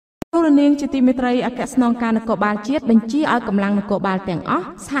ទូរនាងជាទីមេត្រីអគ្គស្នងការនគរបាលជាតិបញ្ជាឲ្យកម្លាំងនគរបាលទាំងអស់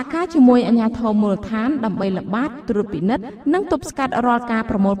សហការជាមួយអាជ្ញាធរមូលដ្ឋានដើម្បីល្បាតត្រួតពិនិត្យនិងទប់ស្កាត់រាល់ការ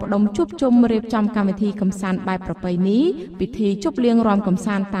ប្រមូលផ្ដុំជួបជុំរៀបចំកម្មវិធីកម្សាន្តបែបប្រពៃណីពិធីជប់លៀងរាំកម្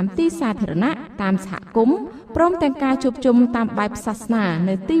សាន្តតាមទីសាធារណៈតាមសហគមន៍ព្រមទាំងការជួបជុំតាមបែបសាសនា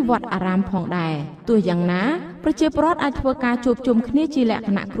នៅទីវត្តអារាមផងដែរទោះយ៉ាងណាប្រជាពលរដ្ឋអាចធ្វើការជួបជុំគ្នាជាលក្ខ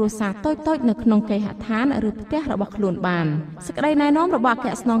ណៈគ្រួសារតូចៗនៅក្នុងគេហដ្ឋានឬផ្ទះរបស់ខ្លួនបានសេចក្តីណែនាំរបស់អគ្គ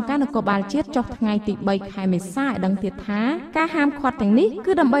ស្នងការនគរបាលជាតិចុះថ្ងៃទី3ខែមេសាឲ្យដឹងទៀតថាការហាមឃាត់ទាំងនេះ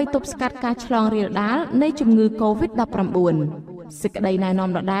គឺដើម្បីទប់ស្កាត់ការឆ្លងរាលដាលនៃជំងឺ COVID-19 សេចក្តីណែនាំ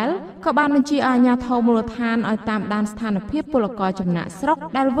ដដែលក៏បានបញ្ជាឲ្យអាជ្ញាធរមូលដ្ឋានឲ្យតាមដានស្ថានភាពពលករចំណាក់ស្រុក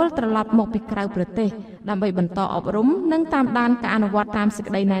ដែលវិលត្រឡប់មកពីក្រៅប្រទេសដើម្បីបន្តអប់រំនិងតាមដានការអនុវត្តតាមសេច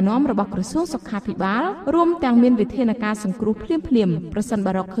ក្តីណែនាំរបស់ក្រសួងសុខាភិបាលរួមទាំងមានវិធានការសង្គ្រោះភ្លាមៗប្រសិន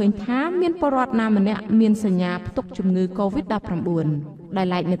បើរកឃើញថាមានពលរដ្ឋណាម្នាក់មានសញ្ញាផ្ទុកជំងឺ COVID-19 ដែល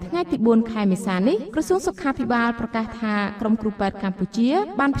ឡែកនៅថ្ងៃទី4ខែមេសានេះក្រសួងសុខាភិបាលប្រកាសថាក្រុមគ្រូពេទ្យកម្ពុជា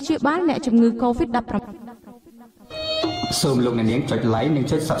បានព្យាបាលអ្នកជំងឺ COVID-19 សូមលោកអ្នកនាងចុច like និង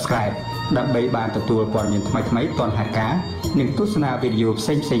ចុច subscribe ដើម្បីបានទទួលព័ត៌មានថ្មីៗទាន់ហេតុការណ៍និងទស្សនាវីដេអូផ្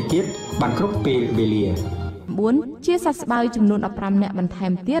សេងៗទៀតបានគ្រប់ពេលវេលា4ជាសះស្បើយចំនួន15នាក់បន្ថែ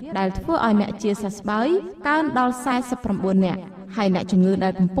មទៀតដែលធ្វើឲ្យអ្នកជាសះស្បើយកើនដល់49នាក់ហើយអ្នកជំងឺដែ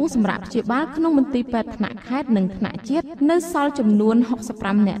លកំពុងសម្រាកព្យាបាលក្នុងមន្ទីរពេទ្យថ្នាក់ខេត្តនិងថ្នាក់ជាតិនៅសល់ចំនួន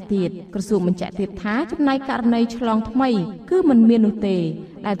65នាក់ទៀតក្រសួងបញ្ជាក់ទៀតថាចំណែកករណីឆ្លងថ្មីគឺមិនមាននោះទេ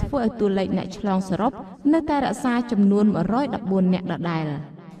ដែលធ្វើឲ្យតួលេខអ្នកឆ្លងសរុបនៅតែរក្សាចំនួន114នាក់ដដែល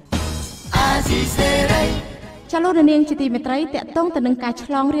ចលនានាងជាទីមេត្រីតកតងទៅនឹងការ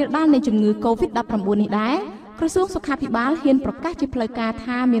ឆ្លងរាលដាលនៃជំងឺ COVID-19 នេះដែរក្រសួងសុខាភិបាលហ៊ានប្រកាសជាផ្លូវការ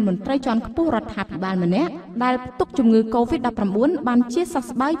ថាមានមន្ត្រីជាន់ខ្ពស់រដ្ឋាភិបាលម្នាក់ដែលផ្ទុកជំងឺ COVID-19 បានជាសះ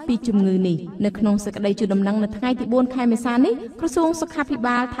ស្បើយពីជំងឺនេះនៅក្នុងសេចក្តីជូនដំណឹងនៅថ្ងៃទី4ខែមេសានេះក្រសួងសុខាភិ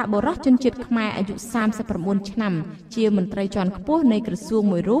បាលថាបុរសជនជាតិខ្មែរអាយុ39ឆ្នាំជាមន្ត្រីជាន់ខ្ពស់នៃក្រសួង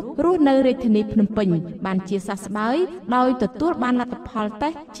មួយរូបរស់នៅរាជធានីភ្នំពេញបានជាសះស្បើយដោយទទួលបានលទ្ធផលតេ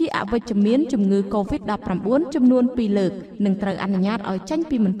ស្តជាអវិជ្ជមានជំងឺ COVID-19 ចំនួន2លើកនិងត្រូវអនុញ្ញាតឲ្យចេញ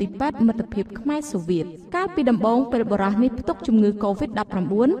ពីមន្ទីរពេទ្យមិត្តភាពខ្មែរសូវៀតកាលពីដំបូងពេលបុរសនេះផ្ទុកជំងឺ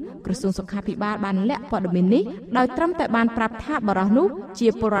COVID-19 ក្រសួងសុខាភិបាលបានលាក់ព័ត៌មាននេះដោយត្រឹមតែបានប្រាប់ថាបុរសនោះជា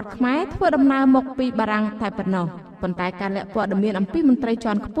ពលរដ្ឋខ្មែរធ្វើដំណើរមកពីបារាំងតែប៉ុណ្ណោះប៉ុន្តែការលាក់ព័ត៌មានអំពីមន្ត្រី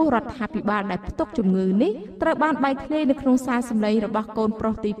ជាន់ខ្ពស់រដ្ឋាភិបាលដែលផ្ទុកជំងឺនេះត្រូវបានបែកធ្លាយនៅក្នុងសារសម្លេងរបស់កូនប្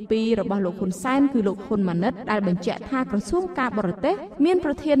រុសទី2របស់លោកហ៊ុនសែនគឺលោកហ៊ុនម៉ាណិតដែលបញ្ជាក់ថាក្រសួងការបរទេសមាន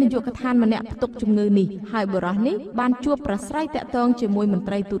ប្រធាននាយកដ្ឋានម្នាក់ផ្ទុកជំងឺនេះហើយបុរសនេះបានជួបប្រស្រ័យតាក់ទងជាមួយមន្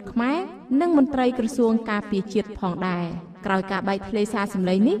ត្រីទូតខ្មែរនិងមន្ត្រីក្រសួងការពារជាតិផងដែរក្រោយការបែកធ្លាយសារសម្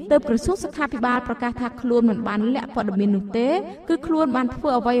លេងនេះទើបក្រសួងសុខាភិបាលប្រកាសថាខ្លួនមិនបានលាក់ព័ត៌មាននោះទេគឺខ្លួនបានធ្វើ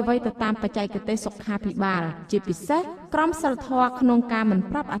អ្វីៗទៅតាមបច្ចេកទេសសុខាភិបាលជាពិសេសក្រមសីលធម៌ក្នុងការមិន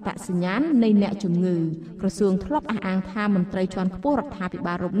ប្រាប់អត្តសញ្ញាណនៃអ្នកជំងឺក្រសួងធ្លាប់អះអាងថាមន្ត្រីជាន់ខ្ពស់រដ្ឋាភិ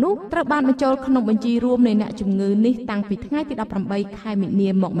បាលរូបនោះត្រូវបានបញ្ចូលក្នុងបញ្ជីរួមនៃអ្នកជំងឺនេះតាំងពីថ្ងៃទី18ខែមិនិនា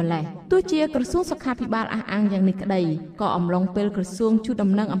មកម្លេះទោះជាក្រសួងសុខាភិបាលអះអាងយ៉ាងនេះក្តីក៏អំឡុងពេលក្រសួងជូន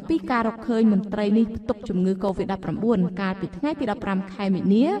ដំណឹងអំពីការរកឃើញមន្ត្រីនេះផ្ទុកជំងឺ COVID-19 កាលពីថ្ងៃទី15ខែមិនិ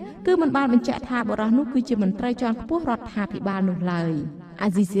នាគឺមិនបានបញ្ជាក់ថាបុរសនោះគឺជាមន្ត្រីជាន់ខ្ពស់រដ្ឋាភិបាលនោះឡើយអា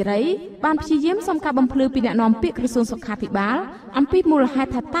ស៊ីសេរីបានព្យាយាមសុំការបំភ្លឺពីអ្នកនាំពាក្យក្រសួងសុខាភិបាលអំពីមូលហេតុ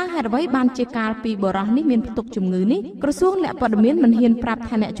ថាតើហេតុអ្វីបានជាកាលពីបុរសនេះមានផ្ទុកជំងឺនេះក្រសួងលាក់ព័ត៌មានមិនហ៊ានប្រាប់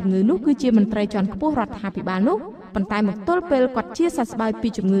ថាអ្នកជំងឺនោះគឺជាមន្ត្រីជាន់ខ្ពស់រដ្ឋាភិបាលនោះប៉ុន្តែមកទល់ពេលគាត់ជាសះស្បើយពី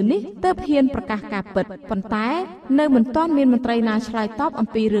ជំងឺនេះទើបហ៊ានប្រកាសការពិតប៉ុន្តែនៅមិនទាន់មានមន្ត្រីណាឆ្លើយតបអំ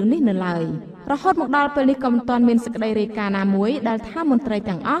ពីរឿងនេះនៅឡើយរហូតមកដល់ពេលនេះក៏មិនទាន់មានសេចក្តីរាយការណ៍ណាមួយដែលថាមន្ត្រី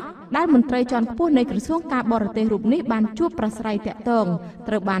ទាំងអស់ដែលមន្ត្រីជាន់ខ្ពស់នៃក្រសួងការបរទេសរូបនេះបានជួបប្រស្រ័យតាក់ទង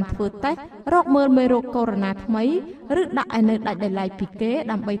ត្រូវបានធ្វើតេស្តរកមើលមេរោគកូវីដ -19 ថ្មីឬដាក់ឲ្យនៅដាច់ដោយឡែកពីគេ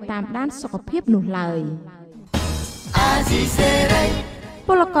ដើម្បីតាមដានសុខភាពនោះឡើយ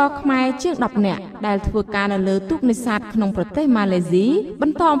ពលករខ្មែរជាង10នាក់ដែលធ្វើការនៅលើទូកនេសាទក្នុងប្រទេសម៉ាឡេស៊ីប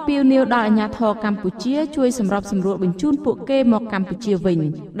ន្តអំពាវនាវដល់អាជ្ញាធរកម្ពុជាជួយសម្របសម្រួលបញ្ជូនពួកគេមកកម្ពុជាវិញ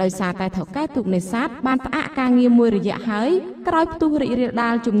ដោយសារតែថៅកែទូកនេសាទបានផ្អាកការងារមួយរយៈហើយក្រោយផ្ទុះរីករាលដា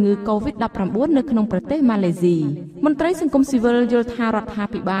លជំងឺ COVID-19 នៅក្នុងប្រទេសម៉ាឡេស៊ីមន្ត្រីសង្គមស៊ីវិលយល់ថារដ្ឋា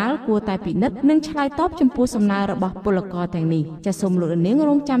ភិបាលគួរតែពិនិត្យនិងឆ្លើយតបចំពោះសំណើរបស់ពលករទាំងនេះចាសសូមលោកនាងរ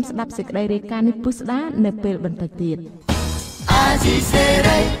ងចាំស្ដាប់សេចក្តីរាយការណ៍នេះពិស្ដានៅពេលបន្តិចទៀត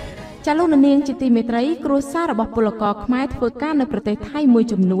ចាលោកនាងជាទីមេត្រីគ្រួសាររបស់ពលករខ្មែរធ្វើការនៅប្រទេសថៃមួយ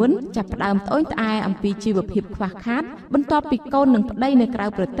ចំនួនចាប់ផ្ដើមត្អូញត្អែអំពីជីវភាពខ្វះខាតបន្ទាប់ពីកូននិងប្តីនៅក្រៅ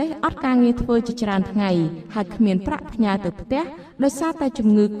ប្រទេសអត់ការងារធ្វើជាច្រើនថ្ងៃហើយគ្មានប្រាក់ផ្ញើទៅផ្ទះដោយសារតែជំ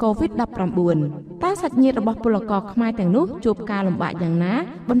ងឺ Covid-19 តើសាច់ញាតិរបស់ពលករខ្មែរទាំងនោះជួបការលំបាកយ៉ាងណា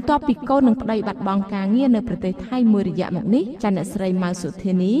បន្ទាប់ពីកូននិងប្តីបាត់បង់ការងារនៅប្រទេសថៃមួយរយៈមកនេះចាអ្នកស្រីម៉ៅសុ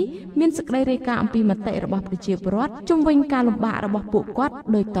ធានីមានសេចក្តីរាយការណ៍អំពីមតិរបស់ប្រជាពលរដ្ឋជុំវិញការលំបាករបស់ពួកគាត់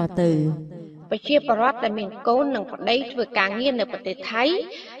ដូចតទៅប្រជាពលរដ្ឋដែលមានកូននិងប្តីធ្វើការងារនៅប្រទេសថៃ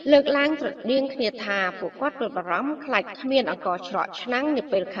លើកឡើងស្រដៀងគ្នាថាពួកគាត់ព្រួយបារម្ភខ្លាចគ្មានអង្គច្រកឆ្នាំងនៅ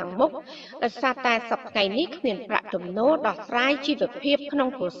ពេលខាងមុខដោយសារតែសប្តាហ៍នេះគ្មានប្រាក់ចំណូលដោះស្រាយជីវភាពក្នុង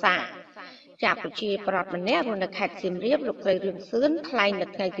គ្រួសារជាប្រជាពលរដ្ឋម្នាក់នៅខេត្តសៀមរាបលោកស្រីរឿងសឿនថ្លែងនៅ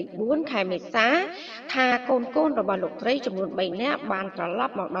ថ្ងៃទី4ខែមេសាថាកូនរបស់លោកស្រីចំនួន3នាក់បានត្រឡ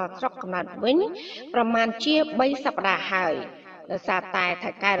ប់មកដល់ស្រុកកំណើតវិញប្រមាណជា3សប្តាហ៍ហើយដោយសារតែ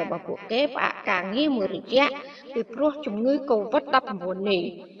ថៅកែរបស់ពួកគេផ្អាកការងារមួយរយៈពីព្រោះជំងឺ Covid-19 នេះ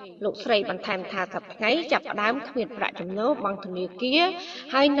លោកស្រីបន្ថែមថាសប្តាហ៍ចាប់ផ្ដើមគ្មានប្រាក់ចំណូលបង់ធនាគារ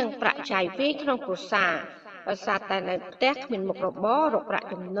ហើយនិងប្រាក់ចាយវាយក្នុងគ្រួសារដោយសារតែនៅផ្ទះគ្មានមុខរបររកប្រាក់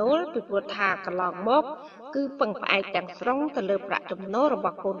ចំណូលពីព្រោះថាកន្លងមកគឺពឹងផ្អែកទាំងស្រុងទៅលើប្រាក់ចំណូលរប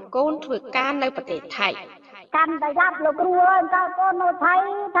ស់កូនធ្វើការនៅប្រទេសថៃកាន់តែយ៉ាប់លោកគ្រូអើយតើកូននៅថៃ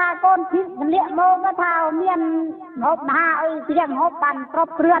ថាកូនភីកលាក់មកថាមានហូបណាអីជាងហូបបានគ្រ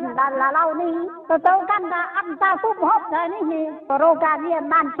ប់គ្រាន់ដល់ឡូវនេះទៅកាន់តែអត់តាពុកហូបតែនេះរោការងារ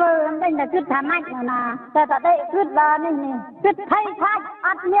បានធ្វើមិនតែគិតថាម៉េចណាតែតែគិតដល់នេះគិតថៃខាច់អ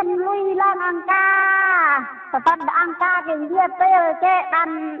ត់មានលុយឡើងអង្គការតែអង្គការគេនិយាយពេលគេបាន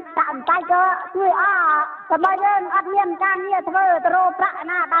តាមដៃក៏ជួយអតែបើយើងអត់មានការងារធ្វើទៅរកប្រាក់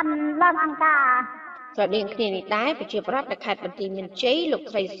ណាបានឡើងអង្គការស្រដៀងគ្នានេះដែរប្រជាប្រដ្ឋនៅខេត្តបន្ទាយមានជ័យលោក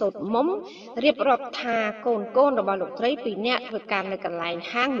ស្រីសូតមុំរៀបរាប់ថាកូនរបស់លោកស្រី2នាក់ធ្វើការនៅកន្លែង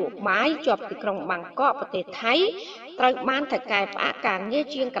ហាងលក់បាយជាប់ទីក្រុងបាងកកប្រទេសថៃត្រូវបានថៅកែផ្អាកការងារ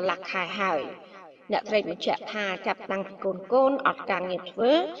ជាងកន្លះខែហើយអ្នកស្រីបញ្ជាក់ថាចាប់តាំងពីកូនអត់ការងារធ្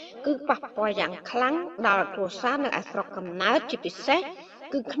វើគឺប៉ះពាល់យ៉ាងខ្លាំងដល់គ្រួសារនៅឯស្រុកកំណើតជាពិសេស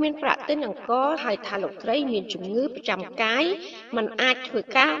គឺគ្មានប្រាក់ទិញអង្ករហើយថាលោកស្រីមានជំងឺប្រចាំកាយមិនអាចធ្វើ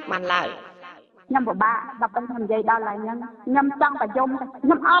ការបានឡើយខ្ញុំពិបាកដល់ពេលខ្ញុំនិយាយដល់ឡើយខ្ញុំចង់បញ្យំខ្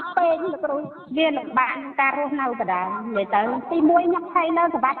ញុំអត់ពេកលោកគ្រូវាលំបាកការរស់នៅបដានិយាយទៅទី1ខ្ញុំថៃនៅ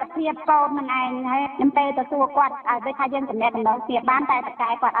សុខភាពកូននឹងឯងហើយខ្ញុំទៅទទួលគាត់ឲ្យដូចថាយើងចំណេះដំណើរគ្នាបានតែតកែ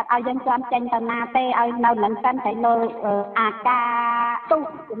គាត់អត់ឲ្យយើងជន់ចេញទៅណាទេឲ្យនៅនឹងសិនតែលើអាការទុះ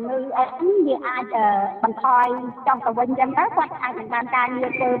ជំងឺអីវាអាចបន្ថយចង់ទៅវិញអញ្ចឹងទៅគាត់អាចនឹងបានការងារ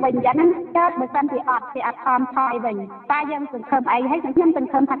ធ្វើវិញអញ្ចឹងកើតបើសិនជាអត់ខំថយវិញតែយើងសង្ឃឹមអីហើយខ្ញុំស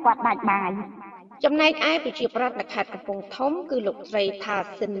ង្ឃឹមថាគាត់ដាច់បាយចំណែកឯប្រជាប្រដ្ឋនៅខេត្តកំពង់ធំគឺលោកស្រីថា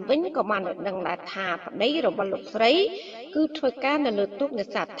សិនវិញក៏បានដឹងដែរថាប្តីរបស់លោកស្រីគឺធ្វើការនៅលើទូកនេ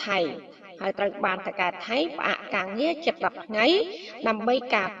សាទថៃហើយត្រូវបានតកែថៃផ្អាកការងារជិត10ថ្ងៃដើម្បី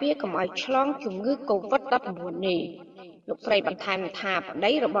ការពារកុំឲ្យឆ្លងជំងឺ Covid-19 នេះលោកស្រីបន្ថែមថាប្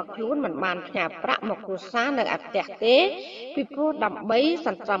តីរបស់ខ្លួនមិនបានផ្ញើប្រាក់មកគ្រួសារនៅឯផ្ទះទេពីព្រោះដើម្បីស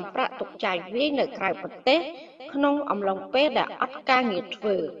ន្សំប្រាក់ទុកចាយវាយនៅក្រៅប្រទេសក្នុងអំឡុងពេលដែលអត់ការងារធ្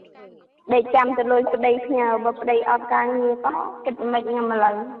វើដេកចាំទៅលុយប្តីផ្ញើបើប្តីអត់ការងារក៏គិតមិនខ្ញុំឥ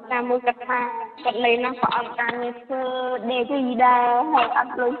ឡូវតាមមួយគិតថាគាត់លេងនោះក៏អត់ការងារធ្វើដេកយីដែរហើយអ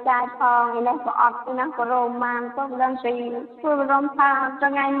ត់លុយចាយផងឯនេះក៏អត់ណាក៏រោមបានទៅដឹងពីធ្វើរំថា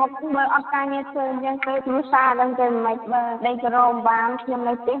ថ្ងៃមកបើអត់ការងារធ្វើអញ្ចឹងទៅគ្រួសារដឹងទៅមិនបើដេកក៏រោមបានខ្ញុំ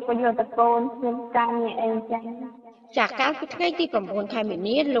នៅផ្ទះក៏យកតកូនខ្ញុំការងារអីចឹងจากการពីថ្ងៃទី9ខែមី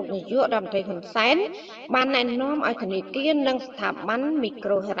នាលោកនាយករដ្ឋមន្ត្រីហ៊ុនសែនបានណែនាំឲ្យធនាគារនិងស្ថាប័នមីក្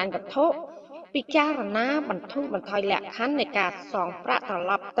រូហិរញ្ញវត្ថុពិចារណាបន្ធូរបន្ថយលក្ខខណ្ឌនៃការសងប្រាក់ត្រ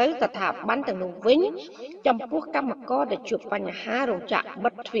ឡប់ទៅស្ថាប័នទាំងនោះវិញចំពោះកម្មករដែលជួបបញ្ហារោងចក្របិ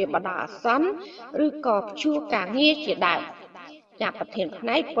ទទ្វារបណ្ដោះអាសន្នឬក៏ព្យួរការងារជាដើមជាប្រធានផ្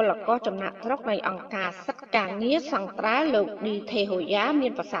នែកពលករចំណាក់ស្រុកនៃអង្គការសិទ្ធិការងារសង្ត្រាល់លោកឌីថេហូយ៉ាមា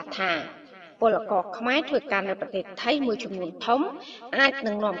នប្រសាសន៍ថាពលករខ្មែរធ្វើការនៅប្រទេសថៃមួយចំនួនធំអាច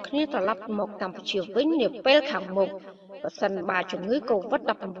នឹងនាំគ្នាត្រឡប់មកកម្ពុជាវិញនាពេលខាងមុខបើសិនបើជំងឺ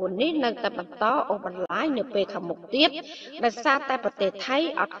Covid-19 នេះនៅតែបន្តអូសបន្លាយនៅពេលខាងមុខទៀតដោយសារតែប្រទេសថៃ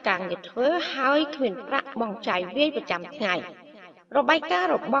អត់ការងារធ្វើហើយគ្មានប្រាក់បង់ចាយវាយប្រចាំថ្ងៃរបាយការ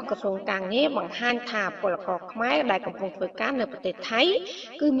ណ៍របស់ក្រសួងការងារបង្ហាញថាពលករខ្មែរដែលកំពុងធ្វើការនៅប្រទេសថៃ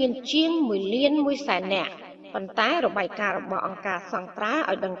គឺមានជាង1លាន1សែននាក់ប៉ុន្តែរបាយការណ៍របស់អង្គការសង្ត្រាឲ្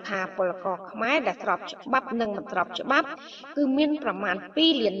យដឹងថាពលករខ្មែរដែលស្របច្បាប់និងមិនស្របច្បាប់គឺមានប្រមាណ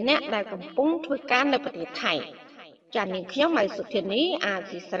2លាននាក់ដែលកំពុងធ្វើការនៅប្រទេសថៃចា៎នាងខ្ញុំម៉ៃសុធានីអា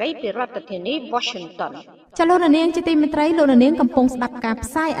ស៊ីសេរីពីរដ្ឋធានី Washington ចលនានាងជាទីមេត្រីលោកនាងកំពុងស្ដាប់ការផ្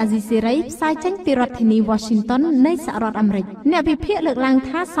សាយអាស៊ីសេរីផ្សាយចេញពីរដ្ឋធានី Washington នៃសហរដ្ឋអាមេរិកអ្នកវិភាគលើកឡើង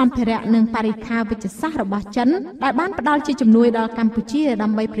ថាសម្ភារៈនិងបរិក្ខារវិទ្យាសាស្ត្ររបស់ចិនដែលបានផ្ដល់ជាជំនួយដល់កម្ពុជាដើ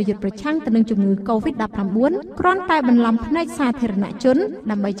ម្បីប្រយុទ្ធប្រឆាំងទៅនឹងជំងឺ Covid-19 គ្រាន់តែបន្លំភ្នែកសាធារណជន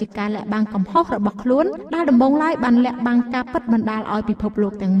ដើម្បីជាការលាក់បាំងកំហុសរបស់ខ្លួនដែលដំបូងឡើយបានលាក់បាំងការពិតបណ្ដាលឲ្យពិភពលោ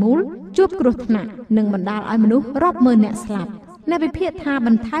កទាំងមូលជួបគ្រោះថ្នាក់និងបណ្ដាលឲ្យមនុស្សរាប់ម៉ឺនអ្នកស្លាប់អ្នកវិភាគថាប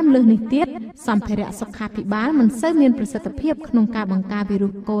ន្ថែមលើសនេះទៀតសម្ភារៈសុខាភិបាលមិនសូវមានប្រសិទ្ធភាពក្នុងការបង្ការវីរុ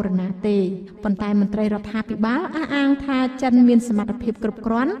សកូវីដ -19 ទេប៉ុន្តែមន្ត្រីរដ្ឋាភិបាលអះអាងថាចិនមានសមត្ថភាពគ្រប់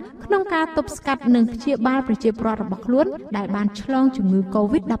គ្រាន់ក្នុងការទប់ស្កាត់និងព្យាបាលប្រជាពលរដ្ឋរបស់ខ្លួនដែលបានឆ្លងជំងឺ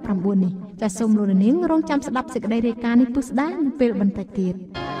Covid-19 នេះចាសសូមលោកនាងរងចាំស្ដាប់សេចក្តីរាយការណ៍នេះពុស្ដានៅពេលបន្តិចទៀត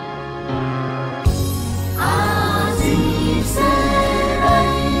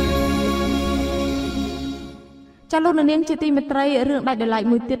ចលនានាងជាទីមេត្រីរឿងដាច់ដោយឡែក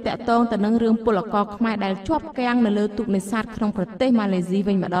មួយទៀតតាក់ទងទៅនឹងរឿងពលករខ្មែរដែលជាប់គាំងនៅលើទូកនេសាទក្នុងប្រទេសម៉ាឡេស៊ី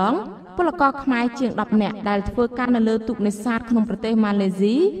វិញម្ដងពលករខ្មែរជាង10នាក់ដែលធ្វើការនៅលើទូកនេសាទក្នុងប្រទេសម៉ាឡេ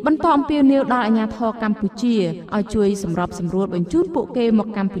ស៊ីបន្តអំពាវនាវដល់អាជ្ញាធរកម្ពុជាឲ្យជួយសម្របសម្រួលបញ្ជូនពួកគេមក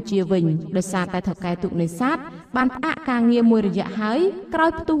កម្ពុជាវិញដោយសារតែថៅកែទូកនេសាទបានផ្អាកការងារមួយរយៈហើយក្រោ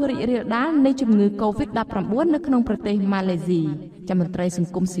យផ្ទុះរីករាលដាលនៃជំងឺ Covid-19 នៅក្នុងប្រទេសម៉ាឡេស៊ីចាំមន្ត្រីស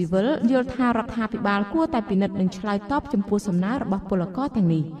ង្គមស៊ីវិលយល់ថារដ្ឋាភិបាលគួរតែពិនិត្យនិងឆ្លើយតបចំពោះសំណើរបស់ពលករទាំង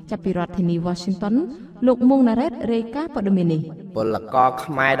នេះចាប់ពីរដ្ឋធានី Washington លោកមុងណារ៉េតរាយការណ៍ព័ត៌មាននេះពលករ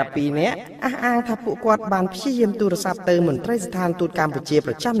ខ្មែរ12នាក់អះអាងថាពួកគាត់បានព្យាយាមទូរស័ព្ទទៅមន្ត្រីស្ថានទូតកម្ពុជា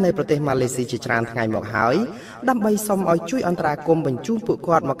ប្រចាំនៅប្រទេសម៉ាឡេស៊ីជាច្រើនថ្ងៃមកហើយដើម្បីសុំឲ្យជួយអន្តរាគមន៍បញ្ជូនពួក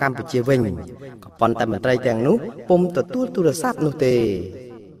គាត់មកកម្ពុជាវិញក៏ប៉ុន្តែមន្ត្រីទាំងនោះពុំទទួលទូរស័ព្ទនោះទេ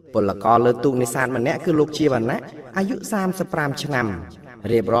ពលករលើទូកនេសាទម្នាក់គឺលោកជាវណ្ណៈអាយុ35ឆ្នាំ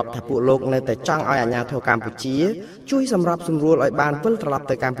រៀបរាប់ថាពួកលោកនៅតែចង់ឲ្យអាជ្ញាធរកម្ពុជាជួយសម្របសម្រួលឲ្យបានវិលត្រឡប់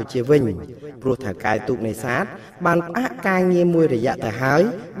ទៅកម្ពុជាវិញព្រោះថៅកែទូកនេសាទបានផ្អាកការងារមួយរយៈទៅហើយ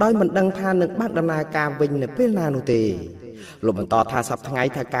ដោយមិនដឹងថានឹងបានដំណើរការវិញនៅពេលណានោះទេលោកបន្តថាសប្តាហ៍ថ្ងៃ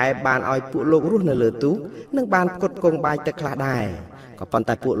ថៅកែបានឲ្យពួកលោករស់នៅលើទូកនិងបានផ្គត់ផ្គង់បាយទឹកខ្លះដែរក៏ប៉ុន្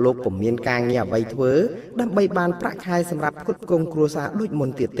តែពួកលោកពុំមានការងារអ្វីធ្វើដើម្បីបានប្រាក់ខែសម្រាប់ផ្គត់ផ្គង់គ្រួសារដូចមុន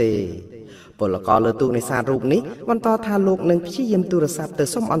ទៀតទេពលករលើទូកនេសាទរូបនេះបន្តថាលោកនឹងព្យាយាមទូរស័ព្ទទៅ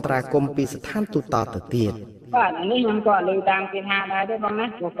សុំអន្តរាគមន៍ពីស្ថានទូតទៅទៀតបាទនេះខ្ញុំក៏លើតាមគេថាដែរទេបងណា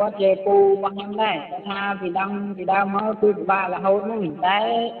ពួកគាត់ជាពូរបស់ខ្ញុំដែរថាពីដើមមកគឺពិបាករហូតហ្នឹងតែ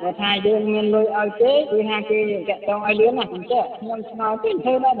គាត់ថាយើងមានលុយឲ្យទេគឺថាគេចាក់តងឲ្យលឿនណាអញ្ចឹងខ្ញុំឆ្ងល់ពេកធ្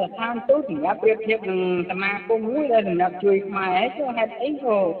វើដល់ស្ថានទូតសម្រាប់ប្រៀបធៀបនឹងសមាគមមួយដែលសម្រាប់ជួយខ្មែរហើយគឺហេតុអី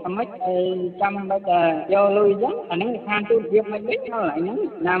ក៏មិនចាំបាច់យកលុយអញ្ចឹងអានេះស្ថានទូតភាពមិនវិញដល់ហ្នឹង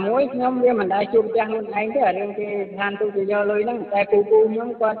ណាមួយខ្ញុំវាមិនដែលជួបផ្ទះខ្លួនឯងទេរឿងគេស្ថានទូតយកលុយហ្នឹងតែពូខ្ញុំ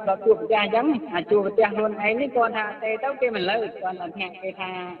គាត់ដល់ជួបផ្ទះអញ្ចឹងអាចជួបផ្ទះខ្លួនឯងគាត់ថាទេទៅគេមិនលើគាត់ថាគេថា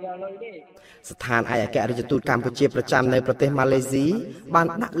យកលុយទេស្ថានឯកអគ្គរដ្ឋទូតកម្ពុជាប្រចាំនៅប្រទេសម៉ាឡេស៊ីបាន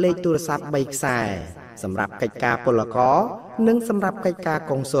ដាក់លេខទូរស័ព្ទ3ខ្សែសម្រាប់កិច្ចការពលករនិងសម្រាប់កិច្ចការ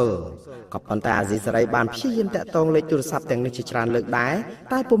កុងស៊ុលក៏ប៉ុន្តែអាស៊ីសេរីបានព្យាយាមតាក់ទងលេខទូរស័ព្ទទាំងនេះជាច្រើនលើកដែរ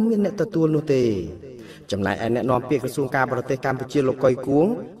តែពុំមានអ្នកទទួលនោះទេចំណែកឯអ្នកនាំពាក្យក្រសួងការបរទេសកម្ពុជាលោកកុយគួង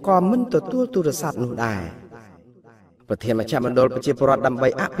ក៏មិនទទួលទូរស័ព្ទនោះដែរប្រធានមជ្ឈមណ្ឌលប្រជាពលរដ្ឋដើម្បី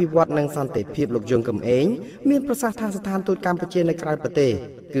អភិវឌ្ឍនិងសន្តិភាពលោកយងកំឯងមានប្រសាសន៍ថាស្ថានទូតកម្ពុជានៅក្រៅប្រទេស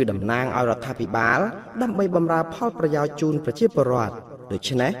គឺតំណាងឲ្យរដ្ឋាភិបាលដើម្បីបម្រើផលប្រយោជន៍ជូនប្រជាពលរដ្ឋដូ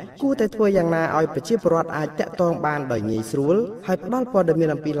ច្នេះគួរតែធ្វើយ៉ាងណាឲ្យប្រជាពលរដ្ឋអាចតាក់ទងបានដោយងាយស្រួលហើយផ្ដល់ព័ត៌មាន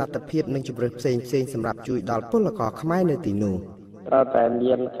អំពីលទ្ធភាពនិងជម្រើសផ្សេងៗសម្រាប់ជួយដល់ពលករខ្មែរនៅទីនោះត្រូវតែ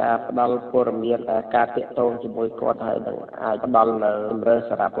មានការផ្ដល់ព័ត៌មានការតាក់ទងជាមួយគាត់ហើយនឹងអាចផ្ដល់នៅជម្រើស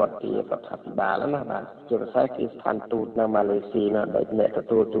សារព័ត៌មានរដ្ឋាភិបាលណាបាទជាពិសេសគឺស្ថានទូតនៅម៉ាឡេស៊ីណាដែលអ្នកទ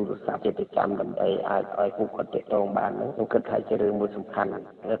ទួលទូរស័ព្ទជាប្រចាំដើម្បីអាចឲ្យពួកគាត់តាក់ទងបានហ្នឹងខ្ញុំគិតថាជារឿងមួយសំខាន់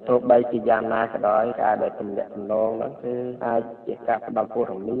ទោះបីជាយ៉ាងណាក៏ដោយការដែលទំនាក់ទំនងហ្នឹងគឺអាចជាការផ្ដល់ព័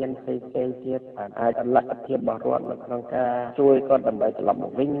ត៌មានផ្សេងៗទៀតអាចលទ្ធភាពរបស់រដ្ឋនៅក្នុងការជួយគាត់ដើម្បីត្រឡប់ម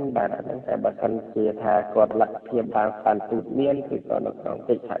កវិញបាទហ្នឹងតែបើសិនជាថាគាត់លទ្ធភាពតាមស្ថានទូតមានគឺក៏នៅក្នុង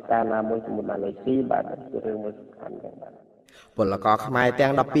កិច្ចសហការណាមួយជាមួយម៉ាឡេស៊ីបាទជារឿងមួយសំខាន់ដែរបាទពលករខ្មែរទាំ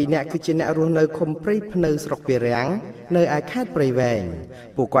ង12នាក់គឺជាអ្នករស់នៅឃុំព្រៃភ្នៅស្រុកពារាំងនៅឯខេត្តព្រៃវែង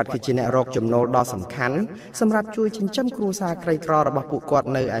ពួកគាត់គឺជាអ្នករកចំណូលដ៏សំខាន់សម្រាប់ជួយចិញ្ចឹមគ្រួសារក្រីក្ររបស់ពួកគាត់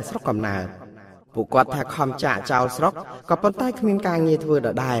នៅឯស្រុកកំណើតពួកគាត់ថាខំចាក់ចោលស្រុកក៏ប៉ុន្តែគ្មានការងារធ្វើដ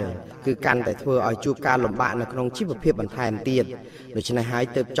ដែលគឺកាន់តែធ្វើឲ្យជួបការលំបាកនៅក្នុងជីវភាពបន្ថែមទៀតដូច្នេះហើយ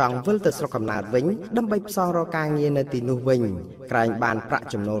ទើបចង់វិលទៅស្រុកកំណើតវិញដើម្បីផ្សងរកការងារនៅទីនោះវិញក្រែងបានប្រាក់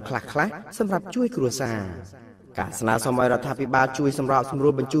ចំណូលខ្លះៗសម្រាប់ជួយគ្រួសារការស្នើសុំឲ្យរដ្ឋាភិបាលជួយសម្របសម្រួ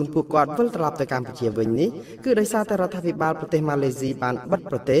លបញ្ជូនពួកគាត់វិលត្រឡប់ទៅកម្ពុជាវិញនេះគឺដោយសារតែរដ្ឋាភិបាលប្រទេសម៉ាឡេស៊ីបានបិទ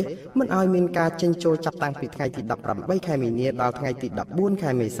ប្រទេសមិនឲ្យមានការចេញចូលចាប់តាំងពីថ្ងៃទី18ខែមីនាដល់ថ្ងៃទី14ខែ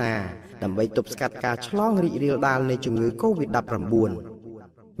មេសា ដើម្បីទប់ស្កាត់ការឆ្លងរីករាលដាលនៃជំងឺ COVID-19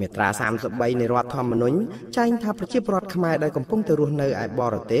 មាត្រា33នៃរដ្ឋធម្មនុញ្ញចែងថាប្រជាពលរដ្ឋខ្មែរដែលកំពុងទៅរស់នៅឯប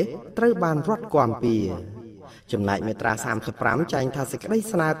រទេសត្រូវបានរដ្ឋគាំពៀចំណែកមាត្រា35ចែងថាសេចក្តី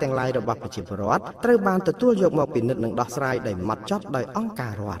ស្នើទាំងឡាយរបស់ប្រជាពលរដ្ឋត្រូវបានទទួលយកមកពិនិត្យនិងដោះស្រាយដោយហ្មត់ចត់ដោយអង្គកា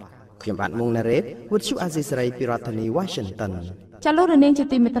ររដ្ឋខ្ញុំបាទមុងណារ៉េតវិទ្យុអាស៊ីសេរីពីរដ្ឋធានី Washington ចាលោកនាងជា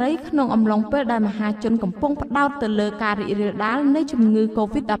ទីមេត្រីក្នុងអំឡុងពេលដែលមហាជនកំពុងផ្ដោតទៅលើការរីករាលដាលនៃជំងឺ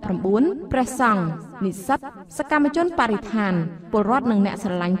COVID-19 ព្រះសង្ឃនិស្សិតសកម្មជនបរិស្ថានពលរដ្ឋនិងអ្នកស្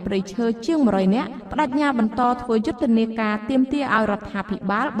រឡាញ់ព្រៃឈើជាង100នាក់បដិញ្ញាបន្តធ្វើយុទ្ធនាការទាមទារឲ្យរដ្ឋាភិ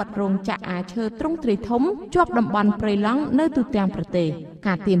បាលបិទរោងចក្រអាឈើទ្រង់ទ្រាយធំជាប់តំបន់ព្រៃឡង់នៅទូទាំងប្រទេស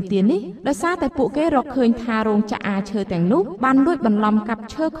ការទាមទារនេះដោយសារតែពួកគេរកឃើញថារោងចក្រអាឈើទាំងនោះបានលួចបន្លំកាប់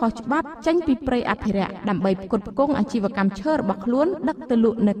ឈើខុសច្បាប់ចេញពីព្រៃអភិរក្សដើម្បីផ្គត់ផ្គង់អាជីវកម្មឈើរបស់ខ្លួនដឹកទៅល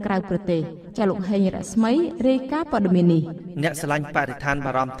ក់នៅក្រៅប្រទេសចាលោកហេងរស្មីរាយការណ៍ព័ត៌មាននេះអ្នកស្រឡាញ់បរិស្ថាន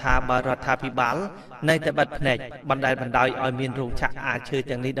បារម្ភថាបើរដ្ឋាភិបាលនៅតែបិទភ្នែកបណ្ដាលបណ្ដោយឲ្យមានរោងចក្រអាឈើ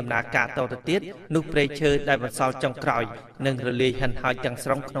ទាំងនេះដំណើរការតទៅទៀតនោះព្រៃឈើដែលបន្សល់ចុងក្រោយនឹងរលាយហិនហោចទាំងស្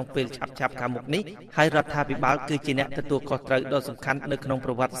រុងក្នុងពេលឆាប់ៗខាងមុខនេះហើយរដ្ឋាភិបាលគឺជាអ្នកទទួលខុសត្រូវដ៏សំខាន់នៅក្នុងប្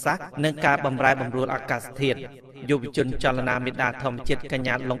រវត្តិសាស្ត្រនិងការបម្រែបម្រួលអាកាសធាតុយុវជនចលនាមេដាធម្មជាតិកញ្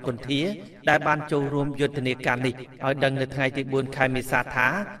ញាលងគុន្ធាដែលបានចូលរួមយុទ្ធនាការនេះឲ្យដឹងនៅថ្ងៃទី4ខែមេសាថា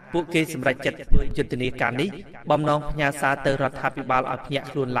ពួកគេសម្រេចចិត្តធ្វើយុទ្ធនាការនេះបំណងផ្ញើសារទៅរដ្ឋាភិបាលឲ្យភ្ញាក់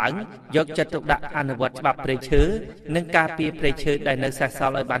ខ្លួនឡើងយកចិត្តទុកដាក់អនុវត្តច្បាប់ព្រៃឈើនិងការពារព្រៃឈើដែលនៅសេសស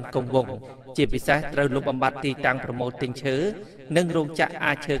ល់ឲ្យបានគង់វង្សជាពិសេសត្រូវលុបបំបាត់ទីតាំងប្រមូលទិញឈើនិងរោងចក្រ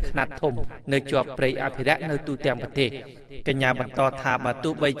អាឈើខ្នាតធំនៅជាប់ព្រៃអភិរក្សនៅទូទាំងប្រទេសកញ្ញាបន្តថាបើ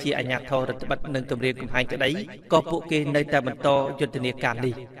ទោះបីជាអាជ្ញាធររដ្ឋបិទនិងគម្រាមកំហែងក្តីក៏ពួកគេនៅតែបន្តយុទ្ធនាការ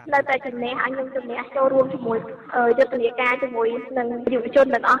នេះនៅតែជំនះឲ្យខ្ញុំជំនះចូលរួមជាមួយយុទ្ធនាការជាមួយនឹងយុវជន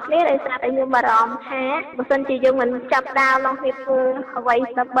ទាំងអស់គ្នាដោយសារតែខ្ញុំបារម្ភថាបើសិនជាយើងមិនចាប់ដើមក្នុងភាពធ្វើអ្វី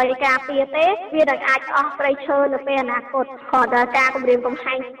ដើម្បីការពារទេវានឹងអាចអស់ព្រៃឈើនៅពេលអនាគតក៏តែការគម្រាមកំ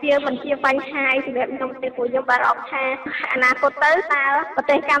ហែងជាមិនជាបញ្ហាសម្រាប់ខ្ញុំទេព្រោះខ្ញុំបារម្ភថាអនាគតទៅតើប្រ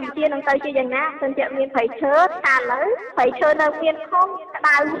ទេសកម្ពុជានឹងទៅជាយ៉ាងណាសិនជាមានព្រៃឈើថាឥឡូវព្រៃឈើនៅមានខំក្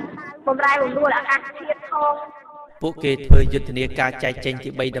តៅបំរែបំរួលអាកាសធាតុផងពួកគេធ្វើយុទ្ធនាការចែកចេញជា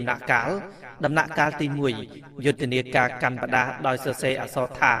3ដំណាក់កាលដំណាក់កាលទី1យុទ្ធនាការកាន់បដាដោយសរសេរអក្សរ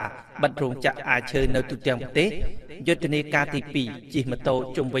ថាបិទរោងចក្រអាឈើនៅទូទាំងប្រទេសយុទ្ធនាការទី2ជិះម៉ូតូ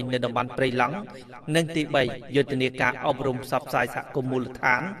ជុំវិញនៅតំបន់ព្រៃឡង់និងទី3យុទ្ធនាការអប់រំផ្សព្វផ្សាយសហគមន៍មូលដ្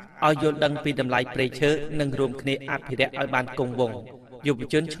ឋានឲ្យយល់ដឹងពីតម្លៃព្រៃឈើនិងរួមគ្នាអភិរក្សឲ្យបានគង់វង្សយុវ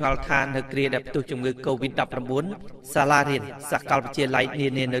ជនឆ្ងល់ថានៅគ្រាដែលផ្ទុះជំងឺ COVID-19 សាលារៀនសាកលវិទ្យាល័យនា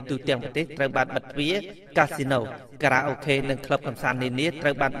នានៅទូទាំងប្រទេសត្រូវបានបិទទ្វារកាស៊ីណូការ៉ាអូខេនិងក្លឹបកម្សាន្តនានាត្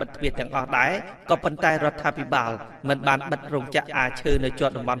រូវបានបិទទ្វារទាំងអស់ដែរក៏ប៉ុន្តែរដ្ឋាភិបាលមិនបានបិទរោងចក្រអាឈើនៅជា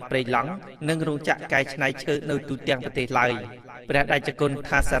ប់តំបន់ព្រៃឡង់និងរោងចក្រកែច្នៃឈើនៅទូទាំងប្រទេសឡើយព្រះដេចគុណ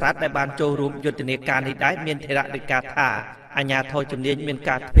ថាសារ៉ាត់ដែលបានចូលរួមយុទ្ធនាការនេះដែរមានថេរដីកាថាអាជ្ញាធរជំនាញមាន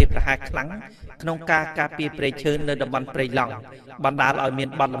ការធ្វេសប្រហែសខ្លាំងក្នុងការការពារព្រៃឈើនៅតំបន់ព្រៃឡង់បណ្ដាលឲ្យមាន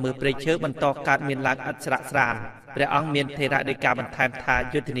បទល្មើសព្រៃឈើបន្តកើតមានឡើងឥតស្រាកស្រានព្រះអង្គមានថេរដីកាបន្ថែមថា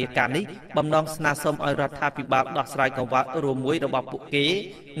យុទ្ធនាការនេះបំណងស្នើសុំឲ្យរដ្ឋាភិបាលដោះស្រាយកង្វល់រួមមួយរបស់ពួកគេ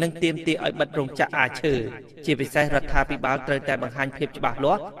និងទាមទារឲ្យបិទរោងចក្រអាឈើជាពិសេសរដ្ឋាភិបាលត្រូវតែបង្ហាញភាពច្បាស់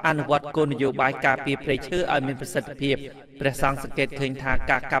លាស់អនុវត្តគោលនយោបាយការពារព្រៃឈើឲ្យមានប្រសិទ្ធភាពព្រះសង្ឃសង្កេតឃើញថា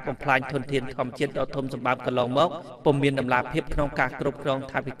ការកាប់បំផ្លាញធនធានធម្មជាតិដ៏ធំសម្បើមកន្លងមកពុំមានដំណាលភាពក្នុងការគ្រប់គ្រង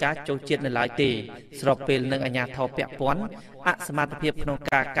ថវិកាចូលជាតិនៅឡើយទេស្របពេលនឹងអាជ្ញាធរពាក់ព័ន្ធអសមត្ថភាពក្នុង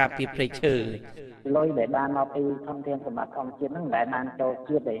ការការពារព្រៃឈើលុយដែលបានមកពីធនធានសម្បត្តិធម្មជាតិហ្នឹងដែលបានចូល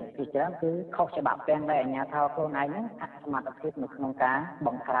ជាតិទេពីច្រើនគឺខុសច្បាប់ទាំងដែលអាជ្ញាធរខ្លួនឯងហ្នឹងអសមត្ថភាពនៅក្នុងការប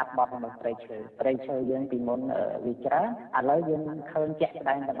ង្ក្រាបបទល្មើសព្រៃឈើយើងពីមុនវាច្រើនឥឡូវយើងឃើញជាក់ស្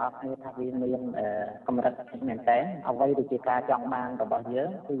ដែងទាំងអស់គ្នាថាវាមានកម្រិតមែនតើអ្វីដែលជាការចង់បានរបស់យើង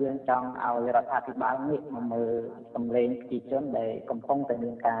គឺយើងចង់ឲ្យរដ្ឋាភិបាលងាកមកមើលសម្លេងប្រជាជនដែលកំពុងតែ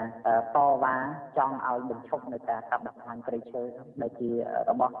មានការតវ៉ាចង់ឲ្យបញ្ឈប់នៅការកាប់បំផ្លាញព្រៃឈើដែលជា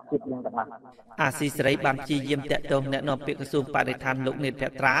របស់ជាតិយើងទាំងអស់អាស៊ីសេរីបានព្យាយាមតាក់ទងអ្នកនាំពាក្យក្រសួងបរិស្ថានលោកនេតភ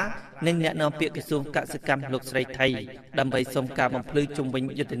ត្រានិងអ្នកនាំពាក្យក្រសួងកសិកម្មលោកស្រីថៃដើម្បីសុំការបំភ្លឺជុំវិញ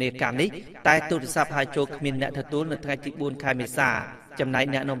យុទ្ធនាការនេះតែទូរស័ព្ទហៅចូលគ្មានអ្នកទទួលនៅថ្ងៃទី4ខែមេសាចំណែក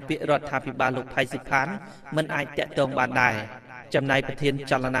អ្នកនាំពាក្យរដ្ឋាភិបាលលោកផៃស៊ីផានមិនអាចតាក់ទងបានដែរចំណែកប្រធាន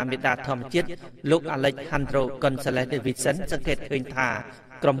ចលនាមេដាធម្មជាតិលោក Alejandro Gonzalez Davidson សង្កេតឃើញថា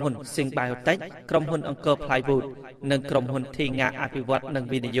ក្រុមហ៊ុន Sing Biotech ក្រុមហ៊ុនអង្គរ Plywood និងក្រុមហ៊ុន Thinga អភិវឌ្ឍនិង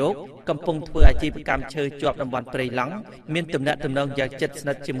វិនិយោគកំពុងធ្វើអាជីវកម្មឈើជាប់តំបន់ព្រៃឡង់មានទំនាក់ទំនងយ៉ាងជិតស្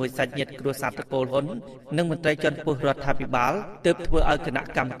និទ្ធជាមួយសាច់ញាតិគ្រួសារតកូលហ៊ុននិងមន្ត្រីជាន់ខ្ពស់រដ្ឋាភិបាលទើបធ្វើឲ្យគណៈ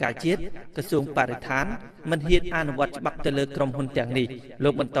កម្មការជាតិក្រសួងបរិស្ថាន មិនហ៊ានអនុវត្តច្បាប់ទៅលើក្រុមហ៊ុនទាំងនេះលោ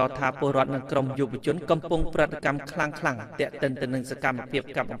កបន្តថាពលរដ្ឋនិងក្រុមយុវជនកំពុងប្រតិកម្មខ្លាំងៗទាក់ទិនទៅនឹងសកម្មភាព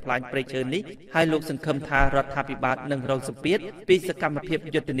កាប់បំផ្លាញព្រៃឈើនេះហើយលោកសង្ឃឹមថារដ្ឋាភិបាលនឹងរងសម្ពាធពីសកម្មភាព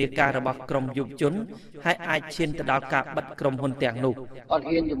យុទ្ធនាការរបស់ក្រុមយុវជនហើយអាចឈានទៅដល់ការបិទក្រុមហ៊ុនទាំងនោះអត់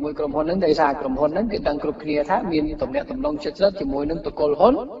ហ៊ានជាមួយក្រុមហ៊ុនហ្នឹងដោយសារក្រុមហ៊ុនហ្នឹងគេដឹងគ្រប់គ្នាថាមានទំនាក់ទំនងជិតស្និទ្ធជាមួយនឹងតកលហ៊ុ